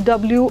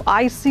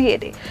FWICA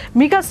ने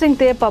मीका सिंह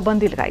ते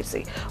पाबंदी लगाई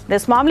सी।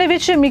 इस मामले में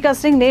मीका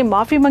सिंह ने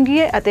माफी मंगी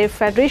है अते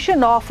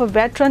federation of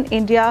veteran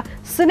India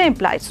cine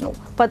employees नूं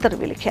पत्र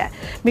भी लिखा है।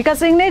 मीका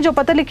सिंह ने जो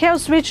पत्र लिखा है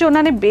उस विच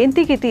उन्होंने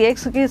बेनती की है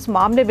कि इस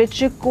मामले में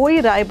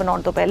कोई राय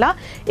बनाने तो पहला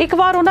एक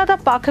बार उन्हों का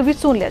पक्ष भी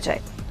सुन लिया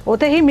जाए।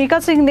 उत्थे ही मीका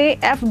सिंह ने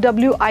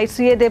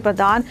FWICA के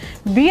प्रधान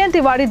BN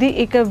तिवाड़ी की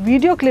एक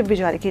वीडियो क्लिप भी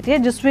जारी की है,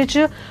 जिस विच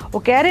वो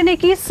कह रहे हैं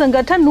कि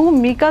संगठन नूं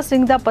मीका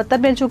सिंह का पत्र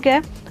मिल चुका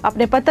है।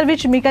 अपने पत्र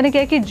विच मीका ने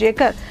कहा कि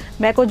जेकर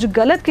मैं कुछ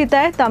गलत किया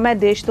है तो मैं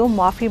देश तो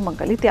माफ़ी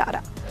मंगण लई तैयार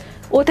हाँ।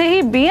 उत्थे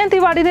ही BN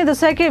तिवाड़ी ने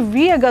दस्सिया कि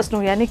 20 अगस्त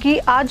नूं यानी कि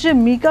अज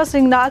मीका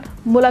सिंह नाल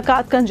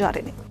मुलाकात करन जा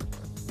रहे हैं।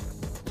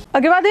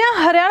 अगे बढ़ते हैं।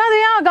 हरियाणा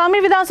दी आगामी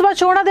विधानसभा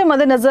चोणां के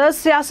मद्देनज़र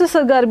सियासी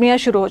सरगर्मियां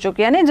शुरू हो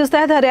चुकी हैं, जिस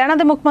तहत हरियाणा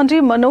के मुख्यमंत्री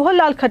मनोहर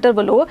लाल खट्टर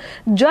वालों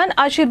जन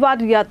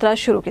आशीर्वाद यात्रा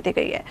शुरू की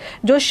गई है,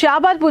 जो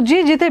शाहबाद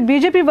पुजी, जिथे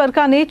बीजेपी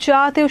वर्करां ने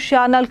चाह ते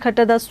उत्साह नाल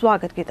खट्टर का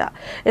स्वागत किया।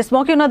 इस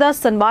मौके उन्हां दा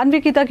सन्मान भी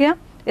किया गया।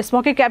 इस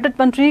मौके कैबिनेट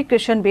मंत्री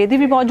कृष्ण बेदी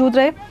भी मौजूद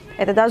रहे।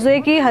 इत्थे दस दे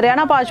कि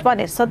हरियाणा भाजपा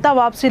ने सत्ता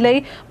वापसी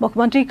लई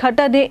मुख्यमंत्री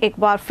खट्टर ने एक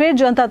बार फिर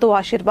जनता तो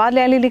आशीर्वाद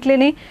लैण लई निकले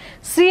ने।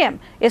 सीएम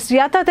इस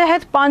यात्रा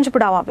तहत 5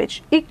 पड़ावां विच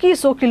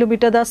 2100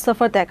 किलोमीटर का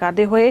सफर तय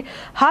करते हुए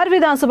हर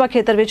विधानसभा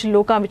खेतर विच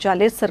लोकां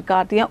विचाले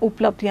सरकार दीआं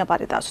उपलब्धियां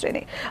बारे दस रहे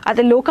ने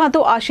अते लोकां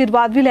तो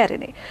आशीर्वाद भी लै रहे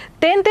ने।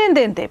 3-3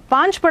 दिन ते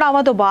 5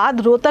 पड़ावां तो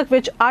बाद रोहतक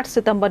विच 8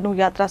 सितंबर नूं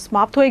यात्रा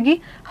समाप्त होएगी।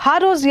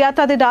 हर रोज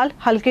यात्रा दे नाल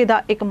हलके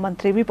दा एक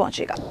मंत्री भी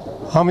पहुंचेगा।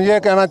 हम ये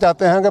कहना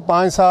चाहते हैं कि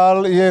 5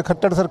 साल ये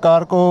खट्टर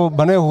सरकार को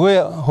बने हुए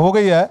हो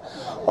गई है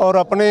और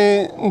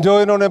अपनी जो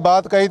इन्होंने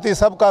बात कही थी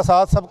सबका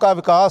साथ सबका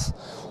विकास,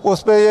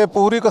 उस पे ये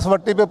पूरी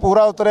कसवट्टी पे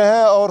पूरा उतरे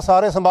हैं और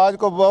सारे समाज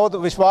को बहुत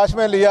विश्वास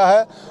में लिया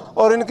है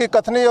और इनकी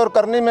कथनी और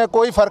करनी में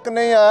कोई फ़र्क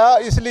नहीं आया,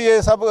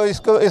 इसलिए सब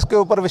इसके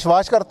ऊपर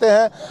विश्वास करते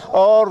हैं।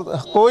 और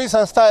कोई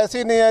संस्था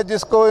ऐसी नहीं है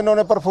जिसको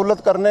इन्होंने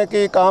प्रफुल्लित करने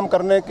की, काम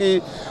करने की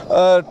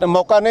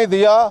मौका नहीं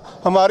दिया।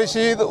 हमारी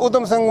शहीद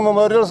उधम सिंह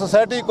मेमोरियल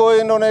सोसाइटी को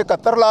इन्होंने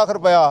 71 लाख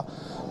रुपया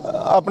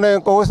अपने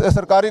कोष,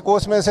 सरकारी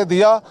कोष में से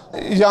दिया।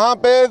 यहाँ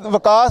पे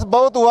विकास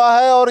बहुत हुआ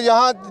है और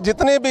यहाँ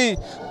जितने भी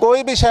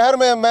कोई भी शहर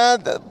में मैं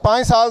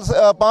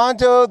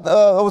 5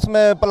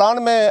 उसमें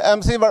प्लान में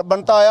MC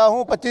बनता आया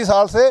हूँ 25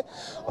 साल से,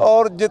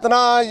 और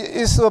जितना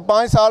इस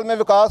 5 साल में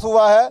विकास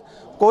हुआ है,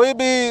 कोई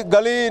भी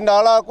गली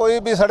नाला, कोई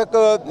भी सड़क,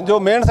 जो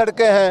मेन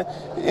सड़कें हैं,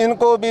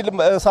 इनको भी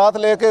साथ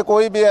लेके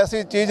कोई भी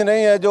ऐसी चीज़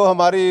नहीं है जो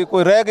हमारी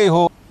कोई रह गई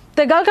हो।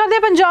 ਤੇ ਗੱਲ ਕਰਦੇ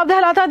ਹਾਂ ਪੰਜਾਬ ਦੇ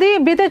ਹਾਲਾਤਾਂ ਦੀ।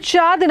 ਬੀਤੇ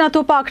 4 ਦਿਨਾਂ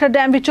ਤੋਂ ਭਾਖੜਾ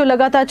ਡੈਮ ਵਿੱਚੋਂ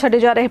ਲਗਾਤਾਰ ਛੱਡੇ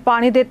ਜਾ ਰਹੇ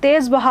ਪਾਣੀ ਦੇ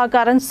ਤੇਜ਼ ਵਹਾਅ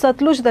ਕਾਰਨ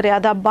ਸਤਲੁਜ ਦਰਿਆ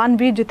ਦਾ ਬੰਨ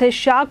ਵੀ ਜਿੱਥੇ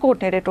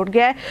ਸ਼ਾਹਕੋਟ ਨੇੜੇ ਟੁੱਟ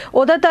ਗਿਆ ਹੈ,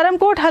 ਉਧਰ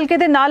ਧਰਮਕੋਟ ਹਲਕੇ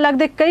ਦੇ ਨਾਲ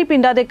ਲੱਗਦੇ ਕਈ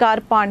ਪਿੰਡਾਂ ਦੇ ਘਰ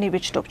ਪਾਣੀ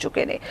ਵਿੱਚ ਡੁੱਬ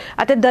ਚੁੱਕੇ ਨੇ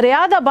ਅਤੇ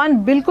ਦਰਿਆ ਦਾ ਬੰਨ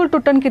ਬਿਲਕੁਲ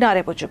ਟੁੱਟਣ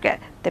ਕਿਨਾਰੇ ਪਹੁੰਚ ਚੁੱਕਾ ਹੈ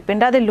ਤੇ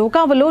ਪਿੰਡਾਂ ਦੇ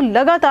ਲੋਕਾਂ ਵੱਲੋਂ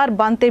ਲਗਾਤਾਰ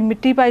ਬੰਨ ਤੇ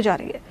ਮਿੱਟੀ ਪਾਈ ਜਾ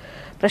ਰਹੀ ਹੈ।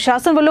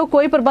 प्रशासन वालों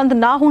कोई प्रबंध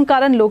ना होने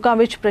कारण लोगों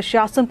में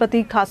प्रशासन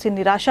प्रति खासी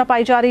निराशा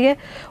पाई जा रही है।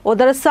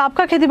 उधर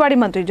साबका खेतीबाड़ी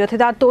मंत्री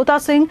जथेदार तोता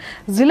सिंह,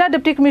 जिला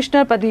डिप्टी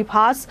कमिश्नर प्रदीप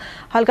हास,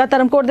 हल्का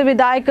धर्मकोट के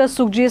विधायक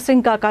सुखजीत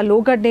सिंह काका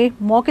लोगड़ ने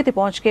मौके पर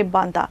पहुंच के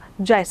बंद का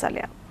जायजा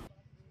लिया।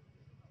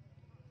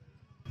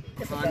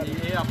 हाँ जी,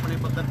 ये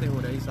अपने पद्धर से हो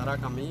रहा है सारा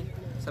काम ही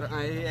सर।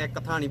 ये एक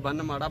कथा नहीं बन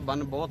माड़ा,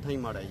 बन बहुत ही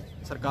माड़ा जी।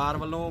 सरकार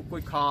वालों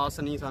कोई खास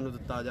नहीं सानू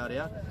दिता जा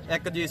रहा।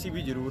 एक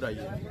JCB जरूर आई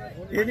है।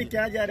 ये नहीं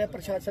कहा जा रहा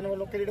प्रशासन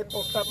वालों के ਜਿਹੜੇ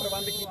ਪੁਖਤਾ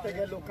ਪ੍ਰਬੰਧ ਕੀਤੇ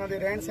ਗਏ ਲੋਕਾਂ ਦੇ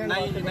ਰਹਿਣ ਸਹਿਣ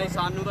नहीं नहीं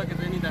सानू ਤਾਂ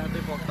ਕਿਤੇ ਨਹੀਂ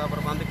ਦੱਸਦੇ ਪੁਖਤਾ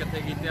ਪ੍ਰਬੰਧ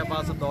ਕਿੱਥੇ ਕੀਤੇ ਆ।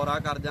 ਬਸ ਦੌਰਾ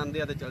ਕਰ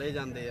ਜਾਂਦੇ ਆ ਤੇ ਚਲੇ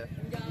ਜਾਂਦੇ ਆ,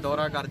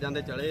 ਦੌਰਾ ਕਰ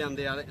ਜਾਂਦੇ ਚਲੇ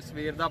ਜਾਂਦੇ ਆ।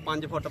 ਸਵੇਰ ਦਾ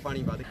 5 ਫੁੱਟ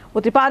ਪਾਣੀ ਵਧ ਗਿਆ।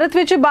 ਉੱਤਰੀ ਭਾਰਤ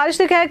ਵਿੱਚ ਬਾਰਿਸ਼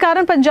ਦੇ ਕਹਿਰ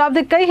ਕਾਰਨ ਪੰਜਾਬ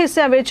ਦੇ ਕਈ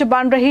ਹਿੱਸਿਆਂ ਵਿੱਚ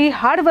ਬਣ ਰਹੀ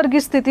ਹੜ੍ਹ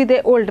ਵਰਗੀ ਸਥਿਤੀ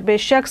ਦੇ ਉਲਟ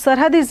ਬੇਸ਼ੱਕ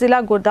ਸਰਹੱਦੀ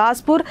ਜ਼ਿਲ੍ਹਾ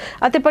ਗੁਰਦਾਸਪੁਰ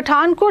ਅਤੇ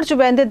ਪਠਾਨਕੋਟ ਚ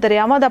ਵਹਿੰਦੇ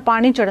ਦਰਿਆਵਾਂ ਦਾ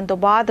ਪਾਣੀ ਚੜ੍ਹਨ ਤੋਂ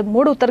ਬਾਅਦ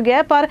ਮੁੜ ਉਤਰ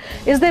ਗਿਆ, ਪਰ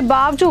ਇਸ ਦੇ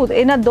ਬਾਵਜੂਦ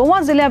ਇਹਨਾਂ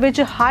ਦੋਵਾਂ ਜ਼ਿਲ੍ਹਿਆਂ ਵਿੱਚ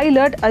ਹਾਈ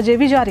अलर्ट अजे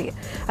भी जारी है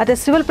ਅਤੇ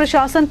सिविल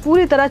प्रशासन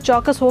पूरी तरह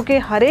चौकस होकर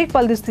हरेक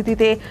पल की स्थिति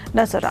ते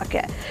नजर रख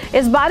है।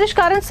 इस बारिश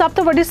कारण सब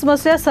तो बड़ी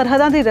समस्या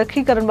सरहदां की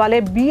रखी करने वाले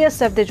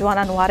BSF के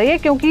जवानों नूं आ रही है,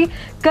 क्योंकि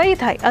कई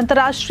थाई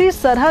अंतरराष्ट्रीय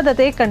सरहद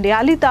ਅਤੇ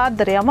कंडियाली तार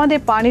दरियावां के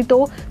पानी तो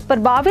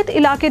प्रभावित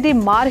इलाके की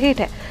मार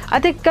हेठ है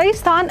ਅਤੇ कई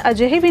स्थान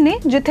अजिहे भी ने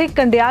जिथे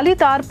कंडियाली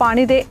तार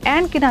पानी के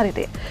ऐन किनारे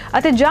ते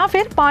ਅਤੇ ਜਾਂ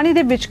फिर पानी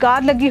के विचकार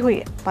लगी हुई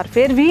है, पर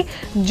फिर भी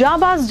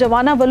जांबाज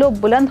जवानों वालों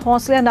बुलंद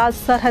हौसलिਆਂ ਨਾਲ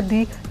सरहद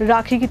की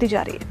राखी की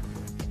जा रही है।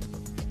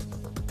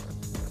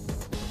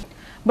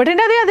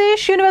 बठिंडा ਦੀ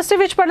आदेश यूनिवर्सिटी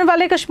ਵਿੱਚ ਪੜ੍ਹਨ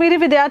ਵਾਲੇ ਕਸ਼ਮੀਰੀ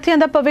ਵਿਦਿਆਰਥੀਆਂ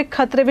ਦਾ ਭਵਿੱਖ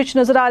ਖਤਰੇ ਵਿੱਚ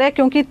ਨਜ਼ਰ ਆ ਰਿਹਾ,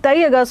 ਕਿਉਂਕਿ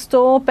 23 ਅਗਸਤ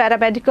ਤੋਂ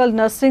ਪੈਰਾਮੈਡੀਕਲ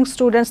ਨਰਸਿੰਗ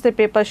ਸਟੂਡੈਂਟਸ ਦੇ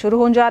ਪੇਪਰ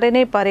ਸ਼ੁਰੂ ਹੋਣ ਜਾ ਰਹੇ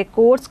ਨੇ, ਪਰ ਇਹ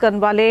ਕੋਰਸ ਕਰਨ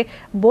ਵਾਲੇ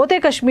ਬਹੁਤੇ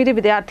ਕਸ਼ਮੀਰੀ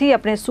ਵਿਦਿਆਰਥੀ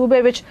ਆਪਣੇ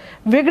ਸੂਬੇ ਵਿੱਚ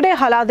ਵਿਗੜੇ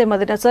ਹਾਲਾਤ ਦੇ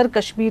ਮੱਦੇਨਜ਼ਰ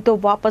ਕਸ਼ਮੀਰ ਤੋਂ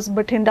ਵਾਪਸ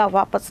ਬਠਿੰਡਾ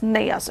ਵਾਪਸ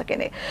ਨਹੀਂ ਆ ਸਕੇ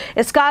ਨੇ।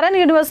 ਇਸ ਕਾਰਨ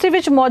ਯੂਨੀਵਰਸਿਟੀ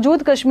ਵਿੱਚ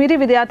ਮੌਜੂਦ ਕਸ਼ਮੀਰੀ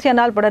ਵਿਦਿਆਰਥੀਆਂ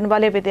ਨਾਲ ਪੜ੍ਹਨ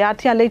ਵਾਲੇ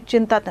ਵਿਦਿਆਰਥੀਆਂ ਲਈ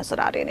ਚਿੰਤਤ ਨਜ਼ਰ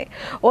ਆ ਰਹੇ ਨੇ।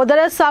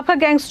 ਉਧਰ ਸਾਬਕਾ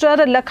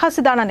ਗੈਂਗਸਟਰ ਲੱਖਾ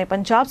ਸਿਧਾਣਾ ਨੇ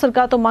ਪੰਜਾਬ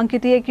ਸਰਕਾਰ ਤੋਂ ਮੰਗ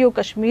ਕੀਤੀ ਹੈ ਕਿ ਉਹ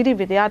ਕਸ਼ਮੀਰੀ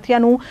ਵਿਦਿਆਰਥੀਆਂ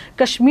ਨੂੰ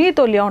ਕਸ਼ਮੀਰ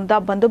ਤੋਂ ਲਿਆਉਣ ਦਾ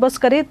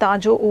ਬੰਦੋਬਸਤ ਕਰੇ ਤਾਂ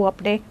ਜੋ ਉਹ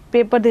ਆਪਣੇ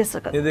पेपर दे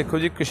सकते। ये देखो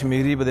जी,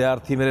 कश्मीरी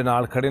विद्यार्थी मेरे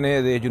नाल खड़े ने,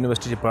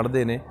 यूनिवर्सिटी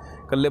पढ़ते हैं।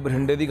 कल्ले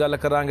बठिंडे की गल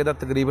करांगे तो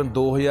तकरीबन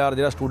 2000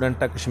 जो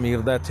स्टूडेंट है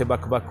कश्मीर का इत्थे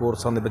ਵੱਖ-ਵੱਖ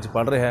कोर्सां दे विच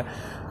पढ़ रहा है।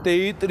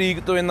 23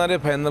 तरीक तो इन्हां दे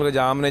फाइनल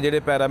एग्जाम ने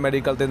जिहड़े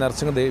पैरामैਡੀਕਲ ते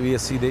नर्सिंग दे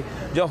BSc दे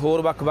ਜਾਂ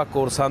होर ਵੱਖ-ਵੱਖ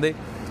कोर्सां दे।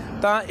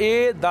 ਤਾਂ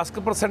ਇਹ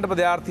 10%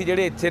 ਵਿਦਿਆਰਥੀ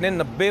ਜਿਹੜੇ ਇੱਥੇ ਨੇ,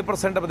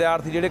 90%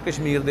 ਵਿਦਿਆਰਥੀ ਜਿਹੜੇ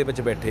ਕਸ਼ਮੀਰ ਦੇ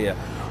ਵਿੱਚ ਬੈਠੇ ਆ।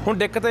 ਹੁਣ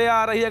ਦਿੱਕਤ ਇਹ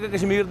ਆ ਰਹੀ ਹੈ ਕਿ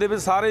ਕਸ਼ਮੀਰ ਦੇ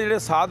ਵਿੱਚ ਸਾਰੇ ਜਿਹੜੇ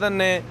ਸਾਧਨ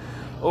ਨੇ,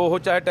 ਉਹ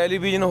ਚਾਹੇ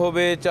ਟੈਲੀਵਿਜ਼ਨ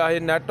ਹੋਵੇ, ਚਾਹੇ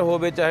ਨੈੱਟ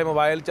ਹੋਵੇ, ਚਾਹੇ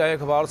ਮੋਬਾਈਲ, ਚਾਹੇ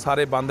ਅਖਬਾਰ,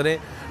 ਸਾਰੇ ਬੰਦ ਨੇ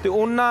ਤੇ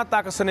ਉਹਨਾਂ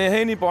ਤੱਕ ਸੁਨੇਹਾ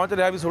ਹੀ ਨਹੀਂ ਪਹੁੰਚ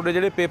ਰਿਹਾ ਵੀ ਤੁਹਾਡੇ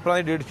ਜਿਹੜੇ ਪੇਪਰਾਂ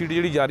ਦੀ ਡੇਟ ਸ਼ੀਟ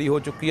ਜਿਹੜੀ ਜਾਰੀ ਹੋ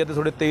ਚੁੱਕੀ ਹੈ ਤੇ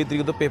ਤੁਹਾਡੇ 23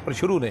 ਤਰੀਕ ਤੋਂ ਪੇਪਰ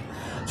ਸ਼ੁਰੂ ਨੇ।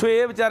 ਸੋ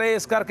ਇਹ ਵਿਚਾਰੇ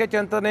ਇਸ ਕਰਕੇ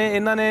ਚਿੰਤਤ ਨੇ।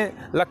 ਇਹਨਾਂ ਨੇ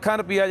ਲੱਖਾਂ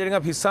ਰੁਪਈਆ ਜਿਹੜੀਆਂ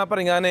ਫੀਸਾਂ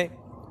ਭਰੀਆਂ ਨੇ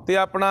ਤੇ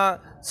ਆਪਣਾ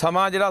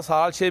ਸਮਾਂ ਜਿਹੜਾ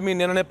ਸਾਲ 6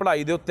 ਮਹੀਨੇ ਇਹਨਾਂ ਨੇ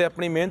ਪੜ੍ਹਾਈ ਦੇ ਉੱਤੇ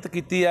ਆਪਣੀ ਮਿਹਨਤ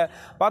ਕੀਤੀ ਹੈ,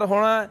 ਪਰ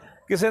ਹੁਣ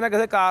ਕਿਸੇ ਨਾ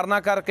ਕਿਸੇ ਕਾਰਨਾਂ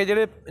ਕਰਕੇ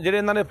ਜਿਹੜੇ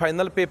ਇਹਨਾਂ ਦੇ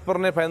ਫਾਈਨਲ ਪੇਪਰ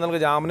ਨੇ, ਫਾਈਨਲ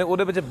ਐਗਜ਼ਾਮ ਨੇ,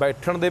 ਉਹਦੇ ਵਿੱਚ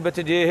ਬੈਠਣ ਦੇ ਵਿੱਚ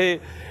ਜੇ ਇਹ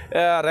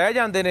ਰਹਿ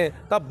ਜਾਂਦੇ ਨੇ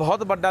ਤਾਂ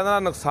ਬਹੁਤ ਵੱਡਾ ਇਹਨਾਂ ਦਾ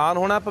ਨੁਕਸਾਨ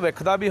ਹੋਣਾ,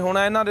 ਭਵਿੱਖ ਦਾ ਵੀ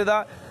ਹੋਣਾ ਇਹਨਾਂ ਦੇ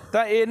ਦਾ,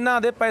 ਤਾਂ ਇਹਨਾਂ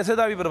ਦੇ ਪੈਸੇ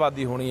ਦਾ ਵੀ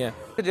ਬਰਬਾਦੀ ਹੋਣੀ ਹੈ।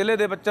 ਜ਼ਿਲ੍ਹੇ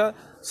ਦੇ ਵਿੱਚ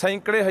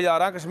ਸੈਂਕੜੇ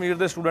ਹਜ਼ਾਰਾਂ ਕਸ਼ਮੀਰ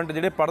ਦੇ ਸਟੂਡੈਂਟ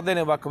ਜਿਹੜੇ ਪੜ੍ਹਦੇ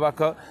ਨੇ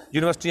ਵੱਖ-ਵੱਖ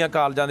ਯੂਨੀਵਰਸਿਟੀਆਂ,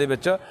 ਕਾਲਜਾਂ ਦੇ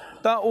ਵਿੱਚ,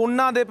 ਤਾਂ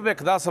ਉਹਨਾਂ ਦੇ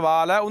ਭਵਿੱਖ ਦਾ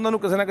ਸਵਾਲ ਹੈ। ਉਹਨਾਂ ਨੂੰ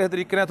ਕਿਸੇ ਨਾ ਕਿਸੇ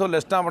ਤਰੀਕੇ ਨਾਲ ਇੱਥੋਂ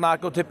ਲਿਸਟਾਂ ਬਣਾ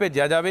ਕੇ ਉੱਥੇ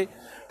ਭੇਜਿਆ ਜਾਵੇ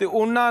ਤੇ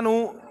ਉਹਨਾਂ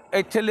ਨੂੰ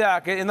ਇੱਥੇ ਲਿਆ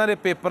ਕੇ ਇਹਨਾਂ ਦੇ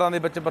ਪੇਪਰਾਂ ਦੇ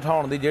ਵਿੱਚ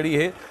ਬਿਠਾਉਣ ਦੀ ਜਿਹੜੀ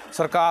ਇਹ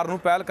ਸਰਕਾਰ ਨੂੰ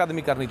ਪਹਿਲ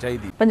ਕਦਮੀ ਕਰਨੀ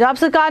ਚਾਹੀਦੀ। ਪੰਜਾਬ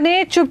ਸਰਕਾਰ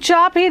ਨੇ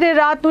ਚੁੱਪਚਾਪ ਹੀ ਦੇਰ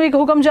ਰਾਤ ਨੂੰ ਇੱਕ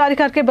ਹੁਕਮ ਜਾਰੀ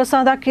ਕਰਕੇ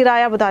ਬੱਸਾਂ ਦਾ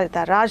ਕਿਰਾਇਆ ਵਧਾ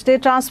ਦਿੱਤਾ। ਰਾਜ ਦੇ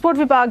ਟਰਾਂਸਪੋਰਟ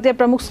ਵਿਭਾਗ ਦੇ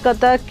ਪ੍ਰਮੁੱਖ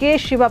ਸਕੱਤਰ ਕੇ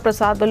ਸ਼ਿਵਾ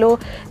ਪ੍ਰਸਾਦ ਵੱਲੋਂ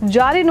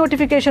ਜਾਰੀ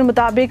ਨੋਟੀਫਿਕੇਸ਼ਨ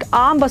ਮੁਤਾਬਿਕ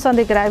ਆਮ ਬੱਸਾਂ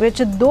ਦੇ ਕਿਰਾਏ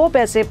ਵਿੱਚ 2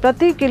 ਪੈਸੇ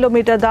ਪ੍ਰਤੀ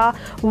ਕਿਲੋਮੀਟਰ ਦਾ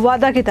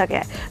ਵਾਧਾ ਕੀਤਾ ਗਿਆ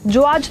ਹੈ,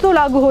 ਜੋ ਅੱਜ ਤੋਂ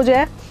ਲਾਗੂ ਹੋ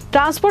ਜਾਏ।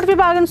 ट्रांसपोर्ट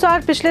विभाग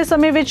अनुसार पिछले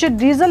समय में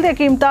डीजल दी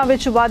कीमतों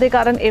में वाधे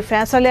कारण यह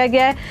फैसला लिया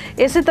गया है।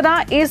 इसी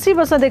तरह AC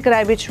बसां के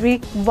किराए में भी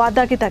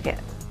वाधा किया गया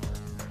है।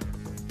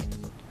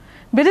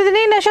 बीते दिनी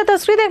नशा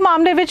तस्करी के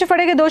मामले में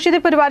फड़े गए दोषी के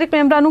परिवारक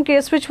मैंबरों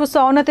केस में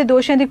फसाउण और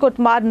दोषियों की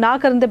कुटमार ना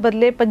करने के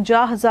बदले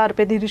 50,000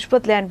 रुपए की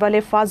रिश्वत लैण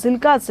वाले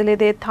फाजिलका जिले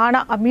के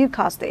थाना अमीर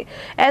खास के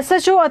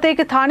SHO और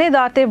एक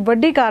थानेदार ते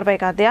वड्डी कार्रवाई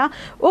करदिआं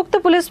उक्त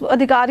पुलिस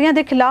अधिकारियों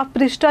के खिलाफ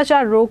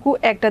भ्रिष्टाचार रोकू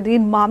एक्ट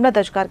अधीन मामला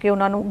दर्ज करके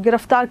उन्होंने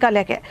गिरफ्तार कर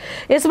लिया गया।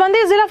 इस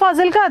संबंधी जिला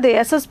फाजिलका के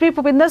SSP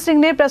भुपिंदर सिंह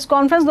ने प्रेस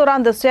कॉन्फ्रेंस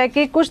दौरान दस्सिया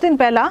कि कुछ दिन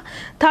पहला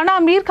थाना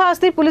अमीर खास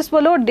की पुलिस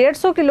वालों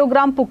 150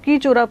 किलोग्राम भुक्की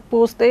चोरा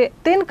पोस्ट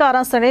 3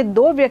 कारां सने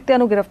 2 व्यक्तियों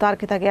गिरफ्तार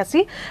किया गया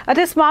सी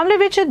ਅਤੇ इस मामले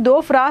में 2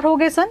 फरार हो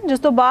गए सन,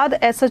 जिस तो बाद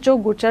SHO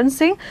गुरचरण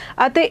सिंह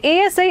ਅਤੇ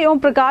ASI ओम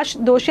प्रकाश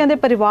दोषियों के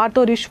परिवार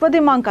तो रिश्वत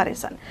की मांग कर रहे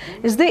सन।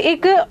 इसकी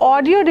एक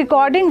ऑडियो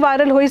रिकॉर्डिंग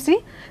वायरल हुई सी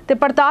ते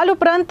पड़ताल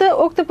उपरंत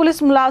उक्त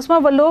पुलिस मुलाजमां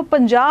वालों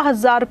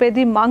 50,000 रुपए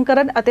की मांग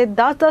करन ਅਤੇ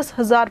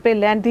 10,000 रुपए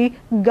लैण की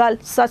गल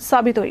सच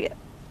साबित हुई है।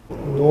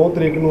 9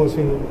 तरीक ਨੂੰ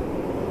ਅਸੀਂ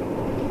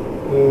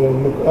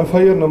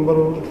FIR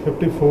नंबर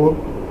 54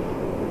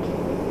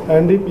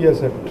 NDPS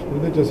एक्ट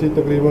ਉਹਦੇ 'ਚ ਅਸੀਂ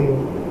ਤਕਰੀਬਨ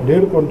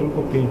 1.5 ਕੁਇੰਟਲ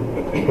ਭੁੱਕੀ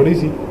ਫੜੀ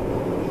ਸੀ,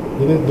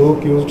 ਜਿਹਦੇ 2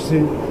 ਅਕਿਊਜ਼ਡ ਸੀ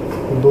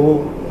 2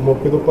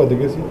 मौके तो भज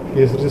गए सी,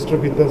 केस रजिस्टर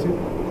किया सी।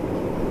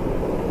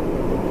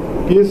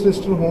 केस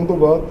रजिस्टर होने तो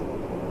बाद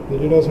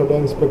ਜਿਹੜਾ ਸਾਡਾ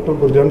इंस्पैक्टर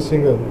गुरजंट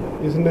सिंह है,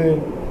 इसने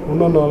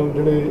ਉਹਨਾਂ ਨਾਲ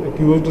ਜਿਹੜੇ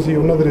ਅਕਿਊਜ਼ਡ ਸੀ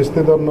ਉਹਨਾਂ ਦੇ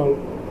ਰਿਸ਼ਤੇਦਾਰ ਨਾਲ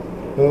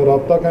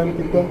ਰਾਬਤਾ ਕਾਇਮ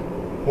ਕੀਤਾ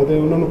ਅਤੇ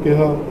ਉਹਨਾਂ ਨੂੰ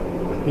ਕਿਹਾ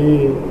ਕਿ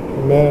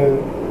ਮੈਂ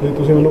ਜੇ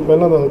ਤੁਸੀਂ ਮੈਨੂੰ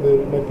ਪਹਿਲਾਂ ਦੱਸਦੇ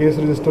ਮੈਂ ਕੇਸ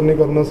ਰਜਿਸਟਰ ਨਹੀਂ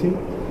ਕਰਨਾ ਸੀ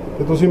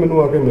ਤੇ ਤੁਸੀਂ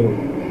ਮੈਨੂੰ ਆ ਕੇ ਮਿਲੋ।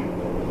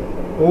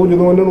 ਉਹ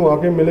ਜਦੋਂ ਇਹਨਾਂ ਨੂੰ ਆ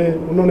ਕੇ ਮਿਲੇ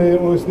ਉਹਨਾਂ ਨੇ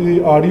ਉਸ ਦੀ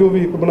ਆਡੀਓ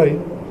ਵੀ ਇੱਕ ਬਣਾਈ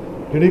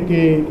ਜਿਹੜੀ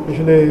ਕਿ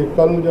ਪਿਛਲੇ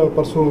ਕੱਲ੍ਹ ਜਾਂ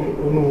ਪਰਸੋਂ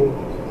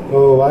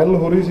ਉਹਨੂੰ ਵਾਇਰਲ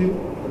ਹੋ ਰਹੀ ਸੀ।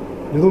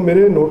 ਜਦੋਂ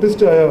ਮੇਰੇ ਨੋਟਿਸ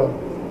 'ਚ ਆਇਆ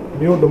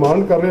ਵੀ ਉਹ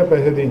ਡਿਮਾਂਡ ਕਰ ਰਿਹਾ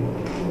ਪੈਸੇ ਦੀ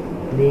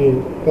ਵੀ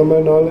ਤਾਂ ਮੈਂ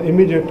ਨਾਲ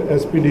ਇਮੀਡੀਏਟ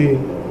ਐਸਪੀਡੀ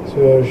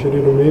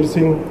ਸ਼੍ਰੀ ਰਮੀਰ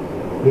ਸਿੰਘ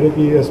ਜਿਹੜੇ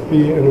ਕਿ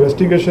ਐਸਪੀ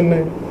ਇਨਵੈਸਟੀਗੇਸ਼ਨ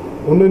ਨੇ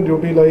ਉਹਨਾਂ ਨੇ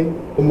ਡਿਊਟੀ ਲਾਈ।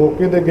 ਉਹ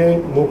ਮੌਕੇ 'ਤੇ ਗਏ,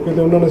 ਮੌਕੇ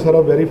 'ਤੇ ਉਹਨਾਂ ਨੇ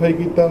ਸਾਰਾ ਵੈਰੀਫਾਈ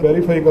ਕੀਤਾ।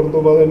 ਵੈਰੀਫਾਈ ਕਰਨ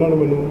ਤੋਂ ਬਾਅਦ ਇਹਨਾਂ ਨੇ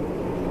ਮੈਨੂੰ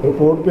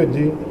ਰਿਪੋਰਟ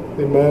ਭੇਜੀ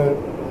ਤੇ ਮੈਂ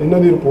ਇਹਨਾਂ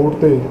ਦੀ ਰਿਪੋਰਟ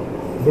 'ਤੇ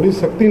ਬੜੀ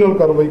ਸਖਤੀ ਨਾਲ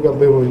ਕਾਰਵਾਈ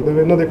ਕਰਦੇ ਹੋਏ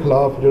ਇਹਨਾਂ ਦੇ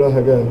ਖਿਲਾਫ ਜਿਹੜਾ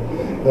ਹੈਗਾ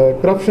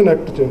ਕਰਪਸ਼ਨ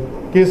ਐਕਟ 'ਚ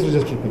ਕੇਸ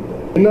ਰਜਿਸਟਰ ਕੀਤਾ।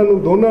 ਇਹਨਾਂ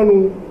ਨੂੰ ਦੋਨਾਂ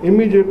ਨੂੰ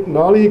ਇਮੀਡੀਏਟ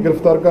ਨਾਲ ਹੀ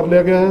ਗ੍ਰਿਫਤਾਰ ਕਰ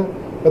ਲਿਆ ਗਿਆ ਹੈ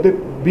ਅਤੇ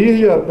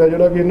 20,000 ਰੁਪਇਆ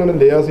ਜਿਹੜਾ ਕਿ ਇਹਨਾਂ ਨੇ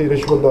ਲਿਆ ਸੀ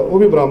ਰਿਸ਼ਵਤ ਦਾ ਉਹ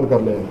ਵੀ ਬਰਾਮਦ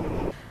ਕਰ ਲਿਆ ਹੈ।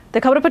 ਤੇ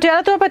ਖਬਰ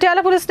ਪਟਿਆਲਾ ਤੋਂ।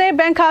 ਪਟਿਆਲਾ ਪੁਲਿਸ ਨੇ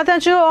ਬੈਂਕ ਖਾਤਿਆਂ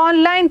 'ਚ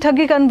ਆਨਲਾਈਨ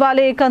ਠੱਗੀ ਕਰਨ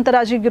ਵਾਲੇ ਇੱਕ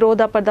ਅੰਤਰਰਾਜੀ ਗਿਰੋਹ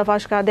ਦਾ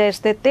ਪਰਦਾਫਾਸ਼ ਕਰਦੇ ਇਸ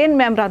ਦੇ 3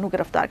 ਮੈਂਬਰਾਂ ਨੂੰ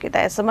ਗ੍ਰਿਫਤਾਰ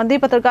ਕੀਤਾ। ਇਸ ਸੰਬੰਧੀ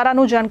ਪੱਤਰਕਾਰਾਂ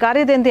ਨੂੰ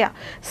ਜਾਣਕਾਰੀ ਦਿੰਦਿਆਂ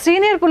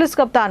ਸੀਨੀਅਰ ਪੁਲਿਸ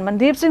ਕਪਤਾਨ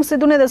ਮਨਦੀਪ ਸਿੰਘ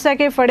ਸਿੱਧੂ ਨੇ ਦੱਸਿਆ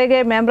ਕਿ ਫੜੇ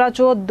ਗਏ ਮੈਂਬਰਾਂ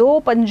 'ਚੋਂ 2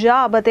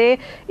 ਪੰਜਾਬ ਅਤੇ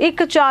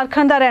 1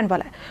 ਝਾਰਖੰਡ ਦਾ ਰਹਿਣ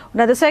ਵਾਲਾ ਹੈ।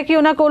 ਉਹਨਾਂ ਦੱਸਿਆ ਕਿ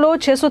ਉਹਨਾਂ ਕੋਲੋਂ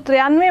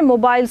 693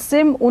 ਮੋਬਾਈਲ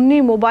ਸਿਮ,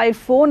 19 ਮੋਬਾਈਲ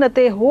ਫੋਨ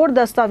ਅਤੇ ਹੋਰ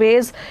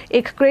ਦਸਤਾਵੇਜ਼,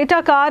 ਇੱਕ ਕ੍ਰੇਟਾ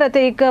ਕਾਰ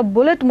ਅਤੇ ਇੱਕ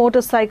ਬੁਲਟ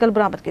ਮੋਟਰਸਾਈਕਲ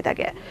ਬਰਾਮਦ ਕੀਤਾ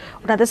ਗਿਆ।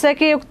 ਉਹਨਾਂ ਦੱਸਿਆ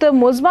ਕਿ ਉਕਤ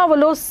ਮੁਲਜ਼ਮਾਂ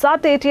ਵੱਲੋਂ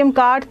 7 ATM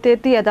ਕਾਰਡ,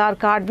 33 ਆਧਾਰ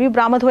ਕਾਰਡ ਵੀ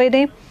ਬਰਾਮਦ ਹੋਏ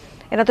ਨੇ।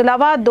 ਇਹਨਾਂ ਤੋਂ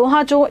ਇਲਾਵਾ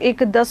ਦੋਹਾਂ 'ਚੋਂ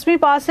ਇੱਕ 10ਵੀਂ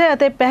ਪਾਸ ਹੈ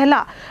ਅਤੇ ਪਹਿਲਾ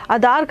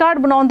ਆਧਾਰ ਕਾਰਡ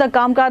ਬਣਾਉਣ ਦਾ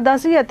ਕੰਮ ਕਰਦਾ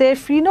ਸੀ ਅਤੇ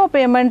ਫੀਨੋ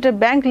ਪੇਮੈਂਟ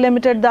ਬੈਂਕ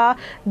ਲਿਮਟਿਡ ਦਾ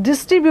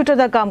ਡਿਸਟ੍ਰੀਬਿਊਟਰ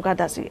ਦਾ ਕੰਮ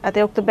ਕਰਦਾ ਸੀ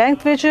ਅਤੇ ਉਕਤ ਬੈਂਕ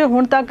ਵਿੱਚ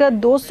ਹੁਣ ਤੱਕ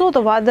 200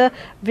 ਤੋਂ ਵੱਧ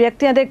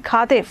ਵਿਅਕਤੀਆਂ ਦੇ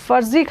ਖਾਤੇ,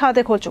 ਫਰਜ਼ੀ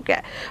ਖਾਤੇ ਖੁੱਲ ਚੁੱਕੇ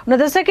ਹਨ। ਉਹਨਾਂ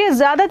ਦੱਸਿਆ ਕਿ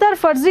ਜ਼ਿਆਦਾਤਰ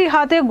ਫਰਜ਼ੀ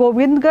ਖਾਤੇ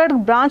ਗੋਬਿੰਦਗੜ੍ਹ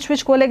ਬ੍ਰਾਂਚ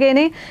ਵਿੱਚ ਖੋਲੇ ਗਏ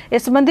ਨੇ।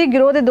 ਇਸ ਸੰਬੰਧੀ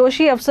ਗਿਰੋਹ ਦੇ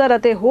ਦੋਸ਼ੀ ਅਫਸਰ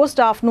ਅਤੇ ਹੋਰ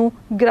ਸਟਾਫ ਨੂੰ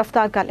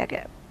ਗ੍ਰਿਫਤਾਰ ਕਰ ਲਿਆ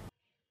ਗਿਆ।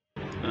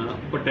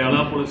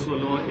 ਪਟਿਆਲਾ ਪੁਲਿਸ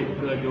ਵੱਲੋਂ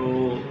ਇੱਕ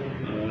ਜੋ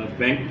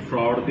ਬੈਂਕ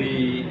ਫਰਾਡ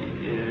ਦੀ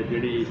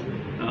ਜਿਹੜੀ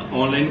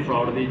ਆਨਲਾਈਨ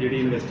ਫਰਾਡ ਦੀ ਜਿਹੜੀ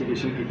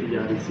ਇਨਵੈਸਟੀਗੇਸ਼ਨ ਕੀਤੀ ਜਾ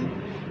ਰਹੀ ਸੀ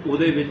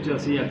ਉਹਦੇ ਵਿੱਚ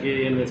ਅਸੀਂ ਅੱਗੇ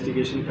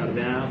ਇਨਵੈਸਟੀਗੇਸ਼ਨ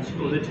ਕਰਦੇ ਹਾਂ।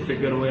 ਉਹਦੇ 'ਚ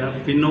ਫਿਗਰ ਹੋਇਆ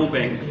ਫਿਨੋ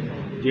ਬੈਂਕ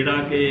ਜਿਹੜਾ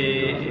ਕਿ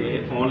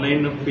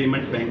ਆਨਲਾਈਨ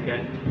ਪੇਮੈਂਟ ਬੈਂਕ ਹੈ,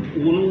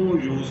 ਉਹਨੂੰ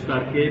ਯੂਜ਼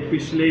ਕਰਕੇ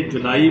ਪਿਛਲੇ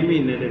ਜੁਲਾਈ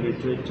ਮਹੀਨੇ ਦੇ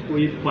ਵਿੱਚ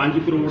ਕੋਈ 5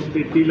 ਕਰੋੜ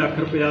 33 ਲੱਖ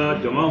ਰੁਪਇਆ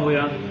ਜਮ੍ਹਾਂ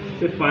ਹੋਇਆ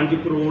ਤੇ 5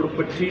 ਕਰੋੜ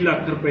 25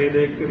 ਲੱਖ ਰੁਪਏ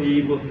ਦੇ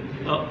ਕਰੀਬ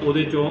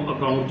ਉਹਦੇ 'ਚੋਂ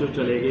ਅਕਾਊਂਟ 'ਚੋਂ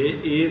ਚਲੇ ਗਏ।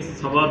 ਇਹ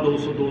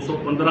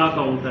 215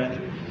 ਅਕਾਊਂਟ ਹੈ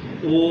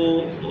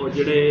ਉਹ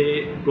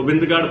ਜਿਹੜੇ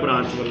ਗੋਬਿੰਦਗੜ੍ਹ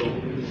ਬ੍ਰਾਂਚ ਵੱਲੋਂ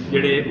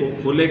ਜਿਹੜੇ ਉਹ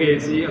ਖੋਲ੍ਹੇ ਗਏ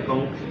ਸੀ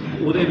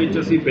ਅਕਾਊਂਟ। ਉਹਦੇ ਵਿੱਚ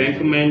ਅਸੀਂ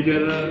ਬੈਂਕ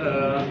ਮੈਨੇਜਰ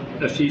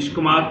ਆਸ਼ੀਸ਼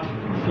ਕੁਮਾਰ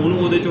ਉਹਨੂੰ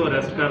ਉਹਦੇ 'ਚੋਂ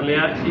ਅਰੈਸਟ ਕਰ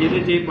ਲਿਆ। ਇਹਦੇ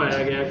 'ਚ ਇਹ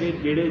ਪਾਇਆ ਗਿਆ ਕਿ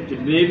ਜਿਹੜੇ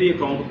ਜਿੰਨੇ ਵੀ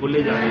ਅਕਾਊਂਟ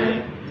ਖੋਲ੍ਹੇ ਜਾ ਰਹੇ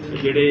ਹੈ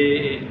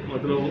ਜਿਹੜੇ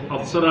ਮਤਲਬ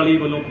ਅਫਸਰ ਵਾਲੀ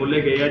ਵੱਲੋਂ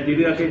ਖੋਲ੍ਹੇ ਗਏ ਆ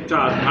ਜਿਹਦੇ ਅੱਗੇ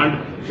ਝਾਰਖੰਡ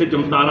ਤੇ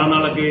ਜਮਤਾਰਾ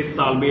ਨਾਲ ਅੱਗੇ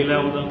ਤਾਲਮੇਲ ਹੈ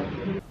ਉਹਦਾ।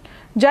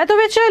 ਜੈਤੋ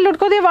ਵਿੱਚ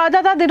ਲੁੱਟਖੋ ਦੀ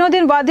ਵਾਰਦਾਤਾਂ ਦਿਨੋਂ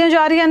ਦਿਨ ਵਧਦੀਆਂ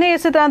ਜਾ ਰਹੀਆਂ ਨੇ।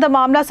 ਇਸੇ ਤਰ੍ਹਾਂ ਦਾ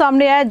ਮਾਮਲਾ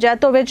ਸਾਹਮਣੇ ਆਇਆ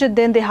ਜੈਤੋ ਵਿੱਚ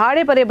ਦਿਨ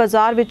ਦਿਹਾੜੇ ਭਰੇ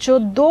ਬਾਜ਼ਾਰ ਵਿੱਚੋਂ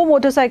 2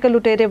 ਮੋਟਰਸਾਈਕਲ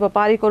ਲੁਟੇਰੇ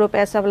ਵਪਾਰੀ ਕੋਲੋਂ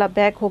ਪੈਸਾ ਵਾਲਾ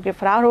ਬੈਗ ਹੋ ਕੇ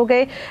ਫਰਾਰ ਹੋ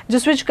ਗਏ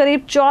ਜਿਸ ਵਿੱਚ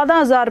ਕਰੀਬ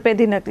 14,000 ਰੁਪਏ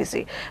ਦੀ ਨਕਦੀ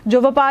ਸੀ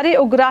ਜੋ ਵਪਾਰੀ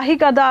ਉਗਰਾਹੀ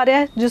ਕਰਦਾ ਆ ਰਿਹਾ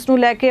ਹੈ, ਜਿਸ ਨੂੰ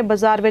ਲੈ ਕੇ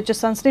ਬਾਜ਼ਾਰ ਵਿੱਚ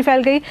ਸਨਸਨੀ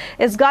ਫੈਲ ਗਈ।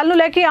 ਇਸ ਗੱਲ ਨੂੰ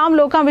ਲੈ ਕੇ ਆਮ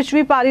ਲੋਕਾਂ ਵਿੱਚ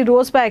ਵੀ ਭਾਰੀ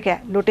ਰੋਸ ਪੈ ਗਿਆ।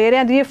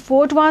 ਲੁਟੇਰਿਆਂ ਦੀਆਂ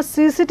ਫੋਟੋਆਂ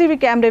CCTV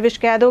ਕੈਮਰੇ ਵਿੱਚ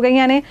ਕੈਦ ਹੋ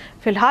ਗਈਆਂ ਨੇ।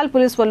 ਫਿਲਹਾਲ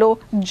ਪੁਲਿਸ ਵੱਲੋਂ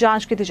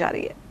ਜਾਂਚ ਕੀਤੀ ਜਾ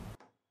ਰਹੀ ਹੈ।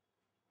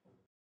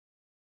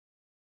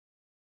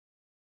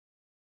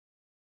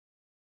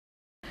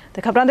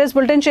 ਤੇ ਖਬਰਾਂ ਦੇ ਇਸ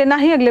ਬੁਲਟਨ 'ਚ ਇੰਨਾ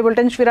ਹੀ। ਅਗਲੇ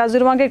ਬੁਲਟਨ 'ਚ ਫਿਰ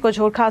ਹਾਜ਼ਰ ਹੋਵਾਂਗੇ ਕੁਝ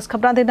ਹੋਰ ਖਾਸ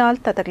ਖਬਰਾਂ ਦੇ ਨਾਲ।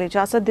 ਤਦ ਤੱਕ ਲਈ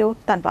ਇਜਾਜ਼ਤ ਦਿਓ।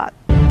 ਧੰਨਵਾਦ।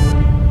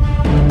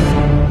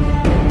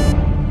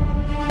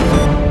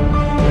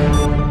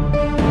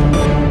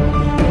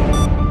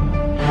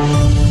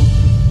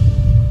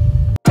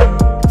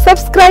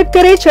 सब्सक्राइब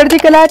करें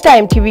चढ़दिकला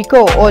टाइम टीवी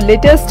को और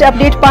लेटेस्ट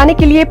अपडेट पाने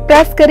के लिए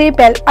प्रेस करें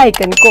बेल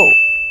आइकन को।